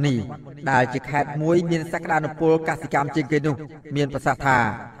វណ្ណមុនីដែលជាខេត្តមួយមានសក្តានុពលកសិកម្មជាងគេនោះមានប្រសាសន៍ថា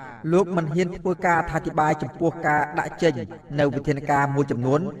លោកមិនហ៊ានធ្វើការអធិប្បាយចំពោះការដាក់ចេញនៅវិធានការមួយចំ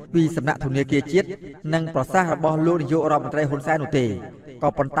នួនពីសំណាក់ធនាគារជាតិនិងប្រសាសន៍របស់លោកនាយករដ្ឋមន្ត្រីហ៊ុនសែននោះទេក៏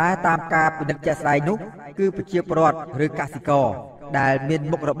ប៉ុន្តែតាមការពិនិត្យជាក់ស្ដែងនោះគឺប្រជាពលរដ្ឋឬកសិករដែលមាន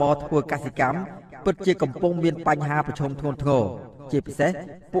មុខរបរធ្វើកសិកម្មពិតជាកំពុងមានបញ្ហាប្រឈមធ្ងន់ធ្ងរជាពិសេស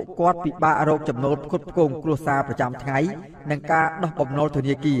ពួកគាត់ពិបាករកចំណូលផ្គត់ផ្គង់គ្រួសារប្រចាំថ្ងៃនិងការដោះបំណុលធ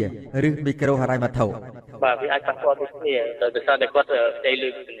នាគារឬមីក្រូហិរញ្ញវត្ថុបាទវាអាចប៉ះពាល់ដូចគ្នាដោយសារតែគាត់ផ្ទៃលើ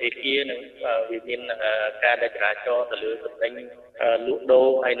ធនាគារនិងវាមានការដែលចរាចរណ៍ទៅលើសម្លេងលក់ដូរ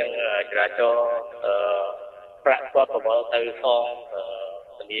ហើយនិងចរាចរណ៍ប្រាក់គាត់ប្រវល់ទៅសង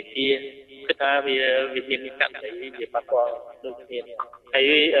ធនាគារគឺថាវាមានករណីវាប៉ះពាល់ដូចគ្នាហើយ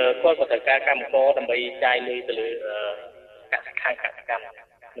គាត់ក៏ត្រូវការកម្មករដើម្បីចាយលុយទៅលើកសិកម្ម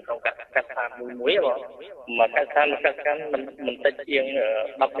នៅក្នុងកសិដ្ឋានមួយបងមកកសិដ្ឋានមិនតិចជាង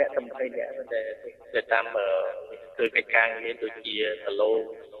10នាក់ទៅ20នាក់តែតាមធ្វើកិច្ចការងារដូចជាគីឡូ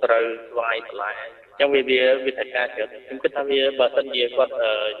ស្រូវស្វាយបន្លែអញ្ចឹងវាត្រូវការច្រើនខ្ញុំគិតថាវាបើសិនជាគាត់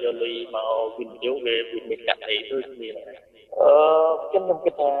យកលុយមកវិនិយោគវាមានករណីដូចគ្នាខ្ញុំ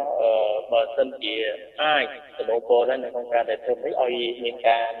គិតថាបើសិនជាអាចសម្បូរពរដែរនៅក្នុងការដែលធ្វើនេះឲ្យមាន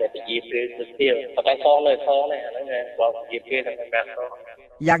ការដែលពជាពេលទៅទៀតតែសងនៅសងនេះអាហ្នឹងបើពជាពេលក្នុងការសង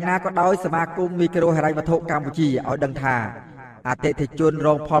យ៉ាងណាក៏ដោយសមាគមមីក្រូហិរញ្ញវត្ថុកម្ពុជាឲ្យដឹងថាអតិថិជនរ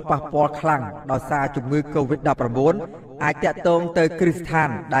ងផលប៉ះពាល់ខ្លាំងដោយសារជំងឺ Covid-19 អាចតាក់ទងទៅគ្រឹះស្ថាន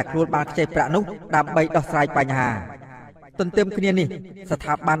ដែលខ្លួនបានខ្ចីប្រាក់នោះដើម្បីដោះស្រាយបញ្ហាទន្ទឹមគ្នានេះស្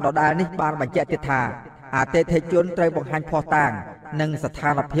ថាប័នដដែលនេះបានបញ្ជាក់ទៀតថាអតិថិជនត្រូវបង្ហាញភស្តុតាងនិងស្ថា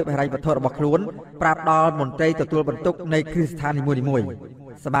នភាពហិរញ្ញវត្ថុរបស់ខ្លួនប្រាប់ដល់មន្ត្រីទទួលបន្ទុកនៃគ្រឹះស្ថាននីមួយៗ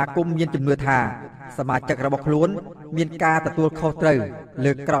សមាគមមានជំនឿថាសមាជិករបស់ខ្លួនមានការទទួលខុសត្រូវ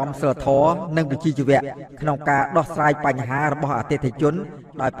លើក្រមសីលធម៌និងវិជ្ជាជីវៈក្នុងការដោះស្រាយបញ្ហារបស់អតិថិជន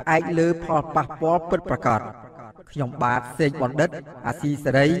ដោយផ្អែកលើផលប៉ះពាល់ពិតប្រាកដខ្ញុំបាទសេកបណ្ឌិតអាស៊ី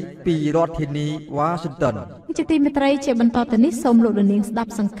សេរីពីរដ្ឋធានីវ៉ាស៊ីនតោនជាទីមេត្រីជាបន្តទៅនេះសូមលោកនាងស្ដា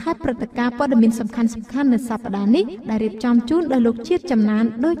ប់សង្ខេបព្រឹត្តិការណ៍ព័ត៌មានសំខាន់ៗនៅសប្តាហ៍នេះដែលរៀបចំជូនដោយលោកជាតិចំណាន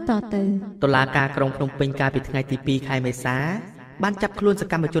ដូចតទៅតុលាការក្រុងភ្នំពេញកាលពីថ្ងៃទី2ខែមេសាបានចាប់ខ្លួនស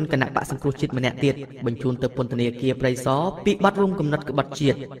កម្មជនគណៈបកសង្គ្រោះជាតិម្នាក់ទៀតបញ្ជូនទៅពន្ធនាគារព្រៃសរពីបទរួមគំនិតក្បត់ជា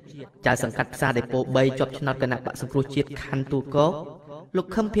តិចៅសង្កាត់ផ្សារដេប៉ូ3ជាប់ឆ្នោតគណៈបកសង្គ្រោះជាតិខណ្ឌទូកោលោក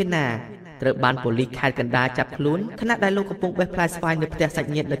ខឹមភាណាត្រូវបានប៉ូលីសខេត្តកណ្ដាលចាប់ខ្លួនខណៈដែលលោកកំពុងបេះផ្លែស្វាយនៅផ្ទះសា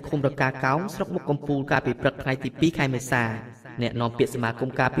ច់ញាតិនៅឃុំរកាកោងស្រុកមុខកំពូលកាលពីព្រឹកថ្ងៃទី2ខែមេសាអ្នកនាំពាក្យសមាគម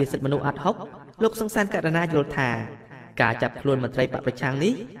ការពារសិទ្ធិមនុស្សអាត់ហុកលោកសង្សានករណាយល់ថាការចាប់ខ្លួនមន្ត្រីបកប្រឆាំង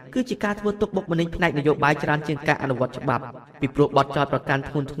នេះគឺជាការធ្វើទុកបុកម្នេញផ្នែកនយោបាយច្រើនជាងការអនុវត្តច្បាប់ពីព្រោះបទចោទប្រកាន់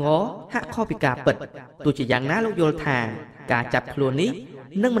ធ្ងន់ធ្ងរហាក់ខុសពីការពិតទោះជាយ៉ាងណាលោកយល់ថាការចាប់ខ្លួននេះ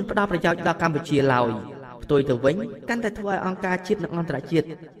នឹងមិនផ្ដល់ប្រយោជន៍ដល់កម្ពុជាឡើយផ្ទុយទៅវិញកាន់តែធ្វើឲ្យអង្គការជាតិនិងអន្តរជាតិ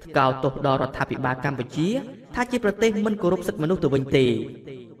ថ្កោលទោសដល់រដ្ឋាភិបាលកម្ពុជាថាជាប្រទេសមិនគោរពសិទ្ធិមនុស្សទៅវិញទេ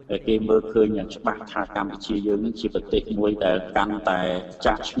គេមើលឃើញយ៉ាងច្បាស់ថាកម្ពុជាយើងនឹងជាប្រទេសមួយដែលកាន់តែ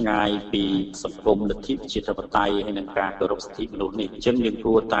ចាស់ឆ្ងាយពីសង្គមលទ្ធិប្រជាធិបតេយ្យហើយនឹងការគោរពសិទ្ធិមនុស្សនេះអញ្ចឹងយើង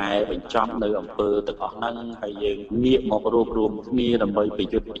គួរតែបញ្ចប់នៅអំពើទាំងអស់ហ្នឹងហើយយើងងាកមករួបរวมគ្នាដើម្បីប្រ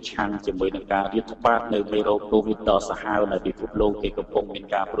យុទ្ធប្រឆាំងជាមួយនឹងការរាតត្បាតនៅមេរោគកូវីដដ៏សាហាវនៅពិភពលោកគេកំពុងមាន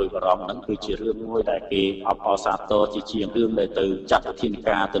ការព្រួយបារម្ភហ្នឹងគឺជារឿងមួយដែលគេអបអរសាទរជាជាងរឿងដែលទៅចាត់វិធាន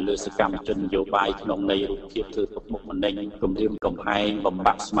ការទៅលើសកម្មជននយោបាយក្នុងន័យរូបភាពធ្វើទុកបុកម្នេញគំរាមកំហែងបំ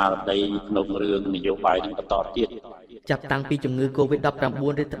បាក់ស្មារតីក្នុងរឿងនយោបាយនឹងបន្តទៀតចាប់តាំងពីជំងឺ Covid-19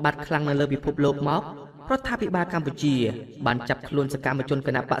 រាតត្បាតខ្លាំងនៅលើពិភពលោកមករដ្ឋាភិបាលកម្ពុជាបានចាប់ខ្លួនសកម្មជនគ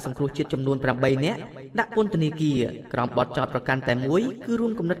ណបកសង្គ្រោះជាតិចំនួន8នាក់ដាក់ពន្ធនាគារក្រោមបទចោទប្រកាន់តែមួយគឺរួ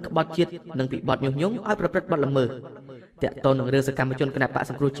មគំនិតក្បត់ជាតិនិងពីបទញុះញង់ឲ្យប្រព្រឹត្តបទល្មើសតាក់ទងនឹងរឿងសកម្មជនគណបក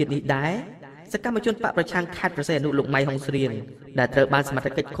សង្គ្រោះជាតិនេះដែរសកម្មជនបកប្រឆាំងខេត្តប្រសេអនុលោកម៉ៃហុងស្រៀងដែលត្រូវបានសមត្ថ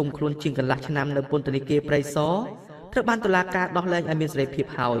កិច្ចឃុំខ្លួនជាងកន្លះឆ្នាំនៅពន្ធនាគារព្រៃសរត្រូវបានតុលាការដោះលែងឲ្យមានសេរីភាព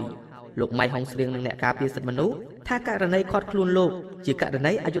ហើយលោកម៉ៃហុងស្រៀងនិងអ្នកការពារសិទ្ធិមនុស្សថាករណីខាត់ខ្លួនលោកជាករ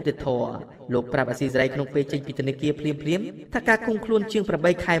ណីអយុត្តិធម៌លោកប្រាប់អាស៊ីសេរីក្នុងពេលចេញពីធនាគារភ្លាមៗថាការឃុំខ្លួនជាង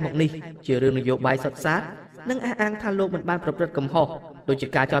8ខែមកនេះជារឿងនយោបាយសុទ្ធសាធនិងអះអាងថាលោកមិនបានប្រព្រឹត្តកំហុសដូចជា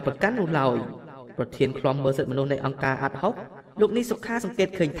ការចោទប្រកាន់នោះឡើយប្រធានឃ្លាំមើលសិទ្ធិមនុស្សនៃអង្គការអាត់ហុកលោកនេះសុខាសង្កេត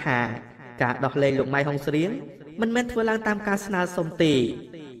ឃើញថាការដោះលែងលោកម៉ៃហុងស្រៀងមិនមែនធ្វើឡើងតាមការស្នើសុំទេ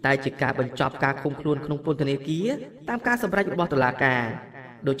តែជាការបញ្ចប់ការឃុំខ្លួនក្នុងពន្ធនាគារតាមការសម្រេចរបស់តុលាការ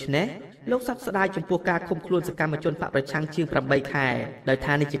ដូច្នេះលោកសោកស្ដាយចំពោះការឃុំខ្លួនសកម្មជនបកប្រឆាំងជាង8ខែដោយ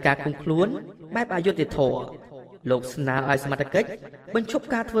ថានេះជាការឃុំខ្លួនបែបអយុត្តិធម៌លោកស្នើឲ្យសមត្ថកិច្ចបញ្ឈប់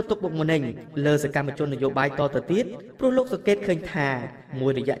ការធ្វើទុកបុកម្នេញលើសកម្មជននយោបាយតទៅទៀតព្រោះលោកសង្កេតឃើញថាមួ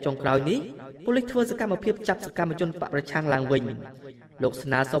យរយៈចុងក្រោយនេះប៉ូលីសធ្វើសកម្មភាពចាប់សកម្មជនបកប្រឆាំងឡើងវិញលោកស្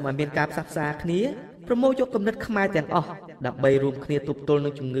នើសុំឲ្យមានការផ្សះផ្សាគ្នាប្រមូលយកគំនិតខ្មែរទាំងអស់ដើម្បីរួមគ្នាទប់ទល់នឹ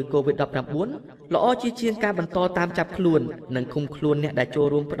ងជំងឺ Covid-19 ល្អជាជាងការបន្តតាមចាប់ខ្លួននិងឃុំខ្លួនអ្នកដែលចូល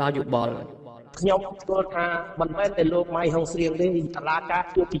រួមផ្ដល់យោបល់ខ្ញុំស្គាល់ថាមិនមែនតែលោកម៉ៃហុងស្រៀងទេតុលាការ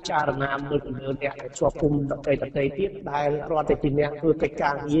ជួយពិចារណាមើលពីលើអ្នកដែលជាប់គុំដទៃទៀតដែលគ្រាន់តែជាអ្នកធ្វើកិច្ចកា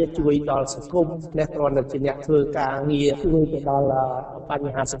រងារជួយដល់សង្គមអ្នកគ្រាន់តែជាអ្នកធ្វើការងារជួយទៅដល់ប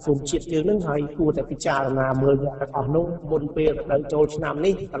ញ្ហាសង្គមជាតិយើងនឹងហើយគួរតែពិចារណាមើលអ្នកទាំងអស់នោះមុនពេលដល់ចូលឆ្នាំ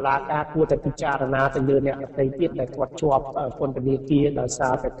នេះតុលាការគួរតែពិចារណាទៅលើអ្នកដទៃទៀតដែលគាត់ជាប់ពន្ធនាគារដោយសា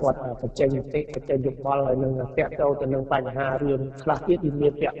រតែគាត់បញ្ចេញមតិបញ្ចេញយោបល់ហើយនឹងតាក់ទងទៅនឹងបញ្ហារឿងខ្លះទៀតវាមា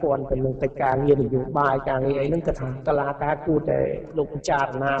នពាក់ព័ន្ធទៅនឹងកិច្ចការងារនយោបាយការងារអីហ្នឹងគឺថាតុលាការគួរតែលោកពិចារ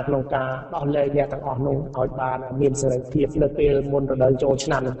ណាក្នុងការដោះលែងអ្នកទាំងអស់នោះឲ្យបានមានសេរីភាពនៅពេលមុនរដូវចូលឆ្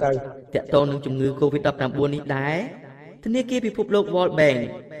នាំហ្នឹងទៅតាក់ទងនឹងជំងឺ Covid-19 នេះដែរធនាគារពិភពលោក World Bank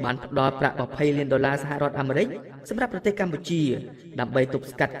បានផ្ដល់ប្រាក់$20 លានសហរដ្ឋអាមេរិកសម្រាប់ប្រទេសកម្ពុជាដើម្បីទប់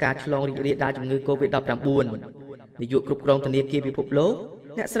ស្កាត់ការឆ្លងរីករាលដាលជំងឺ Covid-19 នាយកគ្រប់គ្រងធនាគារពិភពលោក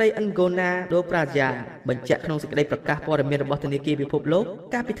អ្នកស្រី Angona Do Praja បញ្ជាក់ក្នុងសេចក្តីប្រកាសព័ត៌មានរបស់ធនាគារពិភពលោក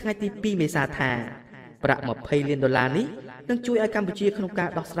កាលពីថ្ងៃទី2មេសាថាប្រាក់$20 លាននេះនឹងជួយឲ្យកម្ពុជាក្នុងការ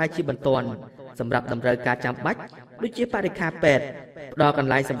ដោះស្រាយជាបន្ទាន់សម្រាប់តម្រូវការចាំបាច់ដូចជាបរិក្ខារពេទ្យផ្ដល់ក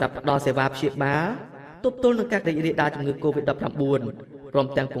ន្លែងសម្រាប់ផ្ដល់សេវាព្យាបាលទប់ទល់នឹងការរីករាលដាលជំងឺ Covid-19 ព្រម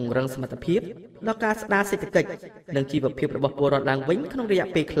ទាំងពង្រឹងសមត្ថភាពដល់ការស្ដារសេដ្ឋកិច្ចនិងជីវភាពរបស់ពលរដ្ឋឡើងវិញក្នុងរយៈ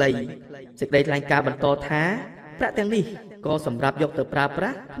ពេលខ្លីសេចក្តីថ្លែងការណ៍បន្តថាប្រាក់ទាំងនេះក៏សម្រាប់យកទៅប្រើប្រា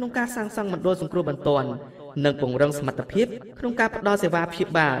ស់ក្នុងការសាងសង់មណ្ឌលសង្គ្រោះបន្ទាន់និងពង្រឹងសមត្ថភាពក្នុងការផ្ដល់សេវាព្យា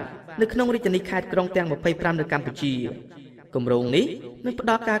បាលនៅក្នុងរាជធានីខេត្តក្រុងទាំង25នៅកម្ពុជាគម្រោងនេះនឹងផ្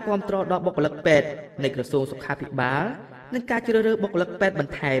ដល់ការគាំទ្រដល់បុគ្គលិកពេទ្យនៃក្រសួងសុខាភិបាលនិងការជ្រើសរើសបុគ្គលិកពេទ្យប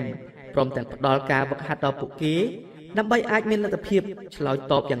ន្ថែមព្រមទាំងផ្ដល់ការវឹកហាត់ដល់ពួកគេដើម្បីអាចមានលទ្ធភាពឆ្លើយ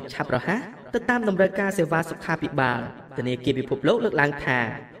តបយ៉ាងឆាប់រហ័សទៅតាមតម្រូវការសេវាសុខាភិបាលធនាគារពិភពលោកលើកឡើងថា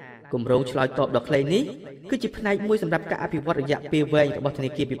គម្រោងឆ្លើយតបដ៏ខ្លីនេះគឺជាផ្នែកមួយសម្រាប់ការអភិវឌ្ឍរយៈពេលវែងរបស់ធនា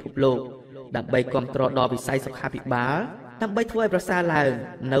គារពិភពលោកដើម្បីគាំទ្រដល់វិស័យសុខាភិបាលដើម្បីធ្វើឲ្យប្រសើរឡើង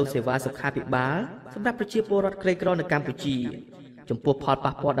នូវសេវាសុខាភិបាលសម្រាប់ប្រជាពលរដ្ឋក្រីក្រនៅកម្ពុជាចំពោះផល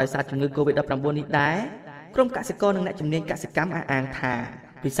ប៉ះពាល់ដោយសារជំងឺ Covid-19 នេះដែរក្រុមកសិករនិងអ្នកជំនាញកសិកម្មអះអាងថា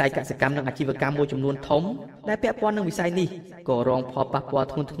វិស័យកសិកម្មនិងអាជីវកម្មមួយចំនួនធំដែលពាក់ព័ន្ធនឹងវិស័យនេះក៏រងផលប៉ះពាល់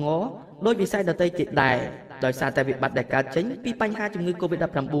ធ្ងន់ធ្ងរដោយវិស័យដទៃទៀតដែរដោយសារតែវិបត្តិដែលកើតចេញពីបញ្ហាជំងឺ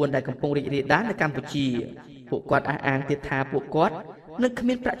Covid-19 ដែលកំពុងរីករាលដាលនៅកម្ពុជាពួកគាត់អះអាងទៀតថាពួកគាត់នឹងគ្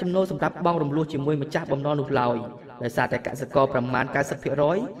មានប្រាក់ចំណូលសម្រាប់បង់រំលោះជាមួយម្ចាស់បំណុលនោះឡើយដោយសារតែកសិករប្រមាណ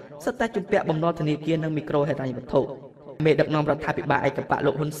 90% សុទ្ធតែជំពាក់បំណុលធនាគារនិងមីក្រូហិរញ្ញវត្ថុមេដឹកនាំរដ្ឋាភិបាលឯកបៈ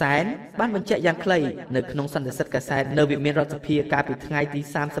លោកហ៊ុនសែនបានបញ្ជាក់យ៉ាងខ្លីនៅក្នុងសន្និសីទកាសែតនៅវិមានរដ្ឋសភាកាលពីថ្ងៃទី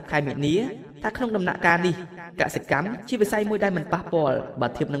30 ខែមីនាថាក្នុងដំណាក់កាលនេះកសិកម្មជាវិស័យមួយដែលមិនប៉ះពាល់បើ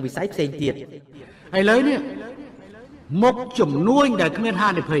ធៀបនឹងវិស័យផ្សេងទៀតឥឡូវនេះមុខជំនួញដែលគ្មានហា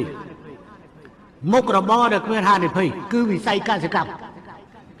និភ័យមុខរបរដែលគ្មានហានិភ័យគឺវិស័យកសិកម្ម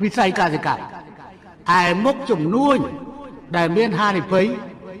ឯមុខជំនួញដែលមានហានិភ័យ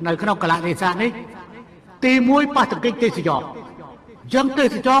នៅក្នុងកលៈទេសៈនេះទី1ប៉ះទង្គិចទេសចរយ៉ាងទេ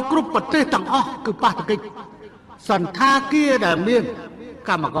សចរគ្រប់ប្រទេសទាំងអស់គឺប៉ះទង្គិចសន្តាគារដែលមាន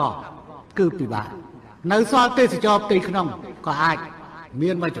កម្មករគឺពិបាកនៅសល់ទេសចរផ្ទៃក្នុងក៏អាច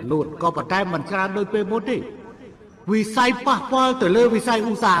មានមួយចំនួនក៏ប៉ុន្តែមិនច្រើនដូចពេលមុនទេវិស័យប៉ះពាល់ទៅលើវិស័យ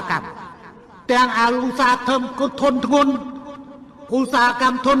ឧស្សាហកម្មទាំងឧស្សាហកម្មក៏ធន់ធ្ងន់ឧស្សាហក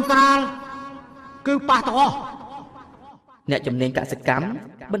ម្មធន់ស្រាលគឺប៉ះទាំងអស់អ្នកជំនាញកសិកម្ម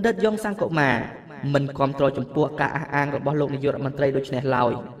បណ្ឌិតយ៉ងសង្គមាមិនគ្រប់គ្រងចំពោះការអះអាងរបស់លោកនាយករដ្ឋមន្ត្រីដូចនេះឡើ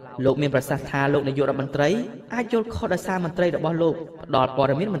យលោកមានប្រសាសន៍ថាលោកនាយករដ្ឋមន្ត្រីអាចយល់ខុសដោយសារមន្ត្រីរបស់លោកផ្ដល់ព័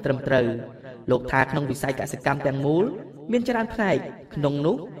ត៌មានមិនត្រឹមត្រូវលោកថាក្នុងវិស័យកសិកម្មទាំងមូលមានច្រើនផ្នែកក្នុង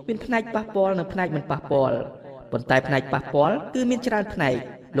នោះមានផ្នែកប៉ះពាល់និងផ្នែកមិនប៉ះពាល់ប៉ុន្តែផ្នែកប៉ះពាល់គឺមានច្រើនផ្នែក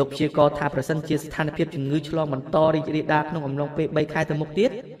លោកព្យាករណ៍ថាប្រសិនជាស្ថានភាពជំងឺឆ្លងបន្តរីករាលដាលក្នុងអំឡុងពេល3ខែទៅមុខទៀត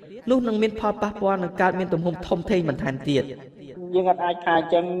នោះនឹងមានផលប៉ះពាល់និងកើតមានទំហំធំធេងបន្ថែមទៀតយើងអាចថាអ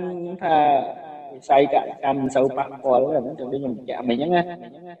ញ្ចឹងថាវិស័យកសិកម្មមិនសូវប៉ះពាល់ហ្នឹងចឹងខ្ញុំបញ្ជាក់មិញហ្នឹងណា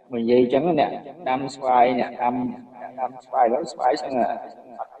និយាយអញ្ចឹងអ្នកដាំស្វាយអ្នកដាំស្វាយแล้วស្វាយស្ង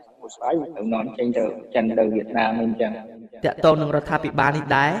ស្វាយទៅនាំចេញទៅចិនទៅវៀតណាមអញ្ចឹងតកតងនឹងរដ្ឋាភិបាលនេះ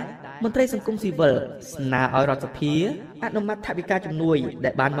ដែរមន្ត្រីសង្គមស៊ីវិលស្នើឲ្យរដ្ឋសភាអនុម័តថវិកាជំនួយដែ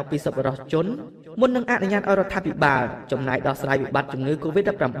លបានមកពីសប្បុរសជនមុននឹងអនុញ្ញាតឲ្យរដ្ឋាភិបាលចំណាយដោះស្រាយវិបត្តិជំងឺ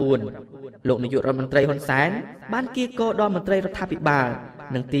Covid-19 លោកនាយករដ្ឋមន្ត្រីហ៊ុនសែនបានគៀកដល់មន្ត្រីរដ្ឋាភិបាល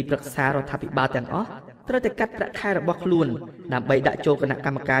និងទីប្រឹក្សារដ្ឋាភិបាលទាំងអស់ត្រូវតែកាត់ប្រាក់ខែរបស់ខ្លួនដើម្បីដាក់ចូលគណៈក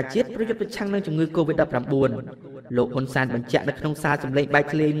ម្មការជាតិប្រយុទ្ធប្រឆាំងនឹងជំងឺ Covid-19 លោកហ៊ុនសែនបញ្ជាក់នៅក្នុងសារសម្លេងបែក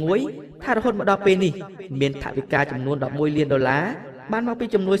ធ្លាយមួយថារហូតមកដល់ពេលនេះមានថវិកាចំនួន$11 លានបានមកពី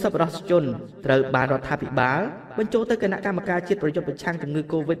ជំនួយសប្បុរសជនត្រូវបានរដ្ឋាភិបាលបញ្ចូលទៅគណៈកម្មការជាតិប្រយុទ្ធប្រឆាំងជំងឺ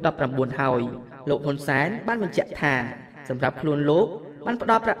Covid-19 ហើយលោកហ៊ុនសែនបានបញ្ជាក់ថាសម្រាប់ខ្លួនលោកបានផ្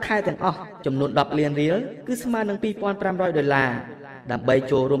ដល់ប្រាក់ខែទាំងអស់ចំនួន$10 លានគឺស្មើនឹង$2,500ដើម្បី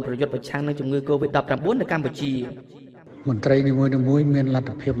ចូលរួមប្រយុទ្ធប្រឆាំងនឹងជំងឺ Covid-19 នៅកម្ពុជាមន្ត្រីនីមួយៗមានលទ្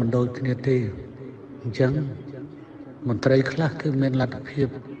ធភាពមិនដូចគ្នាទេអញ្ចឹងមន្ត្រីខ្លះគឺមានលទ្ធភាព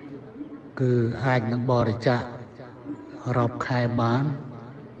គឺអាចនឹងបរិច្ចាគរាប់ខែបាន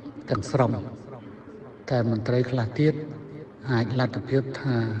ទាំងស្រុងតែមន្ត្រីខ្លះទៀតអាចលទ្ធភាព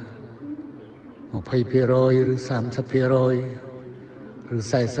ថា20% ឬ 30% ឬ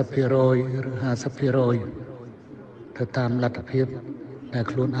 40% ឬ 50% ទៅតាមលទ្ធភាពដែល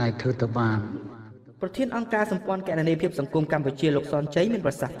ខ្លួនអាចធ្វើទៅបានប្រធានអង្គការសម្ព័ន្ធគណនេយ្យភាពសង្គមកម្ពុជាលោកសនជ័យមាន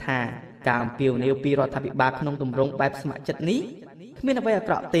ប្រសាសន៍ថាការអំពាវនាវពីរដ្ឋាភិបាលក្នុងទម្រង់បែបស្ម័គ្រចិត្តនេះគ្មានអ្វីអា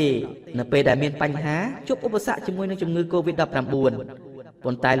ក្រក់ទេនៅពេលដែលមានបញ្ហាជួបឧបសគ្គជាមួយនឹងជំងឺ Covid-19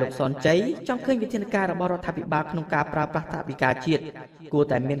 ប៉ុន្តែលោកសនជ័យចង់ឃើញវិធានការរបស់រដ្ឋាភិបាលក្នុងការប្រើប្រាស់ថវិកាជាតិគួរ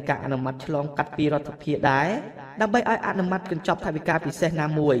តែមានការអនុម័តឆ្លងកាត់ពីរដ្ឋាភិបាលដែរដើម្បីឲ្យអនុម័តកញ្ចប់ថវិកាពិសេសណា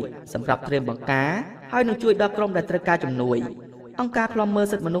មួយសម្រាប់ត្រៀមបង្ការហើយនឹងជួយដល់ក្រុមដែលត្រូវការជំនួយអង្គការឃ្លាំមើល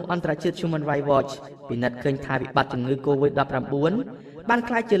សិទ្ធិមនុស្សអន្តរជាតិ Human Rights Watch ពិនិត្យឃើញថាវិបត្តិជំងឺ Covid-19 បាន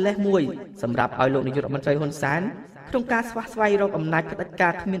ក្លាយជាលេសមួយសម្រាប់ឲ្យលោកនាយករដ្ឋមន្ត្រីហ៊ុនសែនក្នុងការស្វែងរកអំណាចផ្ដាច់កា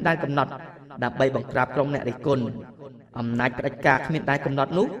រគ្មានដែនកំណត់ដើម្បីបង្ក្រាបក្រុមអ្នករិះគន់អំណាចផ្ដាច់ការគ្មានដែនកំណ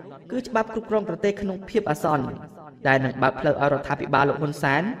ត់នោះគឺច្បាប់គ្រប់គ្រងប្រទេសក្នុងភាពអាសន្នដែលនឹងបើកផ្លូវឲ្យរដ្ឋាភិបាលលោកហ៊ុន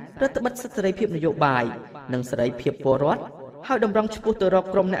សែនរឹតបន្តឹងសិទ្ធិសេរីភាពនយោបាយនិងសេរីភាពពលរដ្ឋហើយតម្រង់ឆ្ពោះទៅរក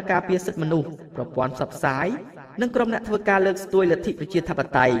ក្រុមអ្នកការពារសិទ្ធិមនុស្សប្រព័ន្ធផ្សព្វផ្សាយនិងក្រុមអ្នកធ្វើការលើកស្ទួយលទ្ធិប្រជាធិប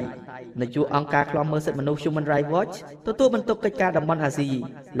តេយ្យនាយកអង្គការឃ្លាំមើលសិទ្ធិមនុស្ស Human Rights Watch ទទួលបន្ទុកកិច្ចការតំបន់អាស៊ី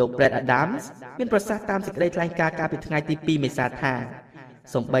លោក Brett Adams មានប្រសាសន៍តាមសេចក្តីថ្លែងការណ៍កាលពីថ្ងៃទី2 មេសាថា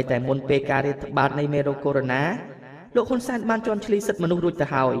សូម្បីតែមុនពេលការរាតត្បាតនៃមេរោគកូវីដ -19 លោកហ៊ុនសែនបានជន់ឈ្លីសិទ្ធិមនុស្សរួចទៅ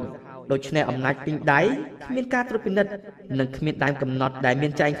ហើយ ដូច្នេះអំណាចពេញដៃគ្មានការត្រួតពិនិត្យនិងគ្មានដែនកំណត់ដែលមា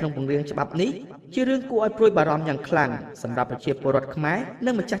នចែងក្នុងពង្រៀងច្បាប់នេះជារឿងគួរឲ្យព្រួយបារម្ភយ៉ាងខ្លាំងសម្រាប់ប្រជាពលរដ្ឋខ្មែរ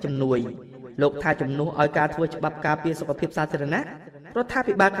និងម្ចាស់ជំនួយលោកថាជំនួសឲ្យការធ្វើច្បាប់ការពារសុខភាពសាធារណៈរដ្ឋា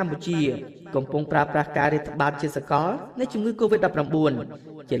ភិបាលកម្ពុជាកំពុងប្រើប្រាស់ការរាតត្បាតជាសកលនៃជំងឺ Covid-19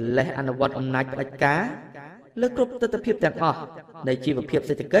 ជាលេសអនុវត្តអំណាចផ្ដាច់ការលើគ្រប់ទិដ្ឋភាពទាំងអស់នៃជីវភាព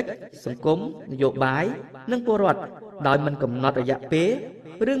សេដ្ឋកិច្ចសង្គមនយោបាយនិងពលរដ្ឋដោយមិនកំណត់រយៈពេល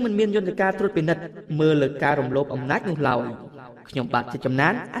ឬមិនមានយន្តការត្រួតពិនិត្យមើលលើការរំលោភអំណាចនោះឡើយខ្ញុំបាទជាចំណា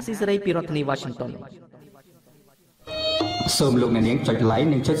នអាស៊ីសេរីពីរដ្ឋធានី Washington សូមលោកអ្នកនាងចុច like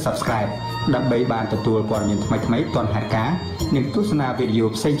និងចុច subscribe ដើម្បីបានទទួលព័ត៌មានថ្មីៗទាន់ហេតុការណ៍និងទស្សនាវីដេអូ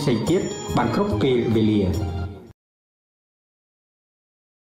ផ្សេងៗទៀតបានគ្រប់ពេលវេលា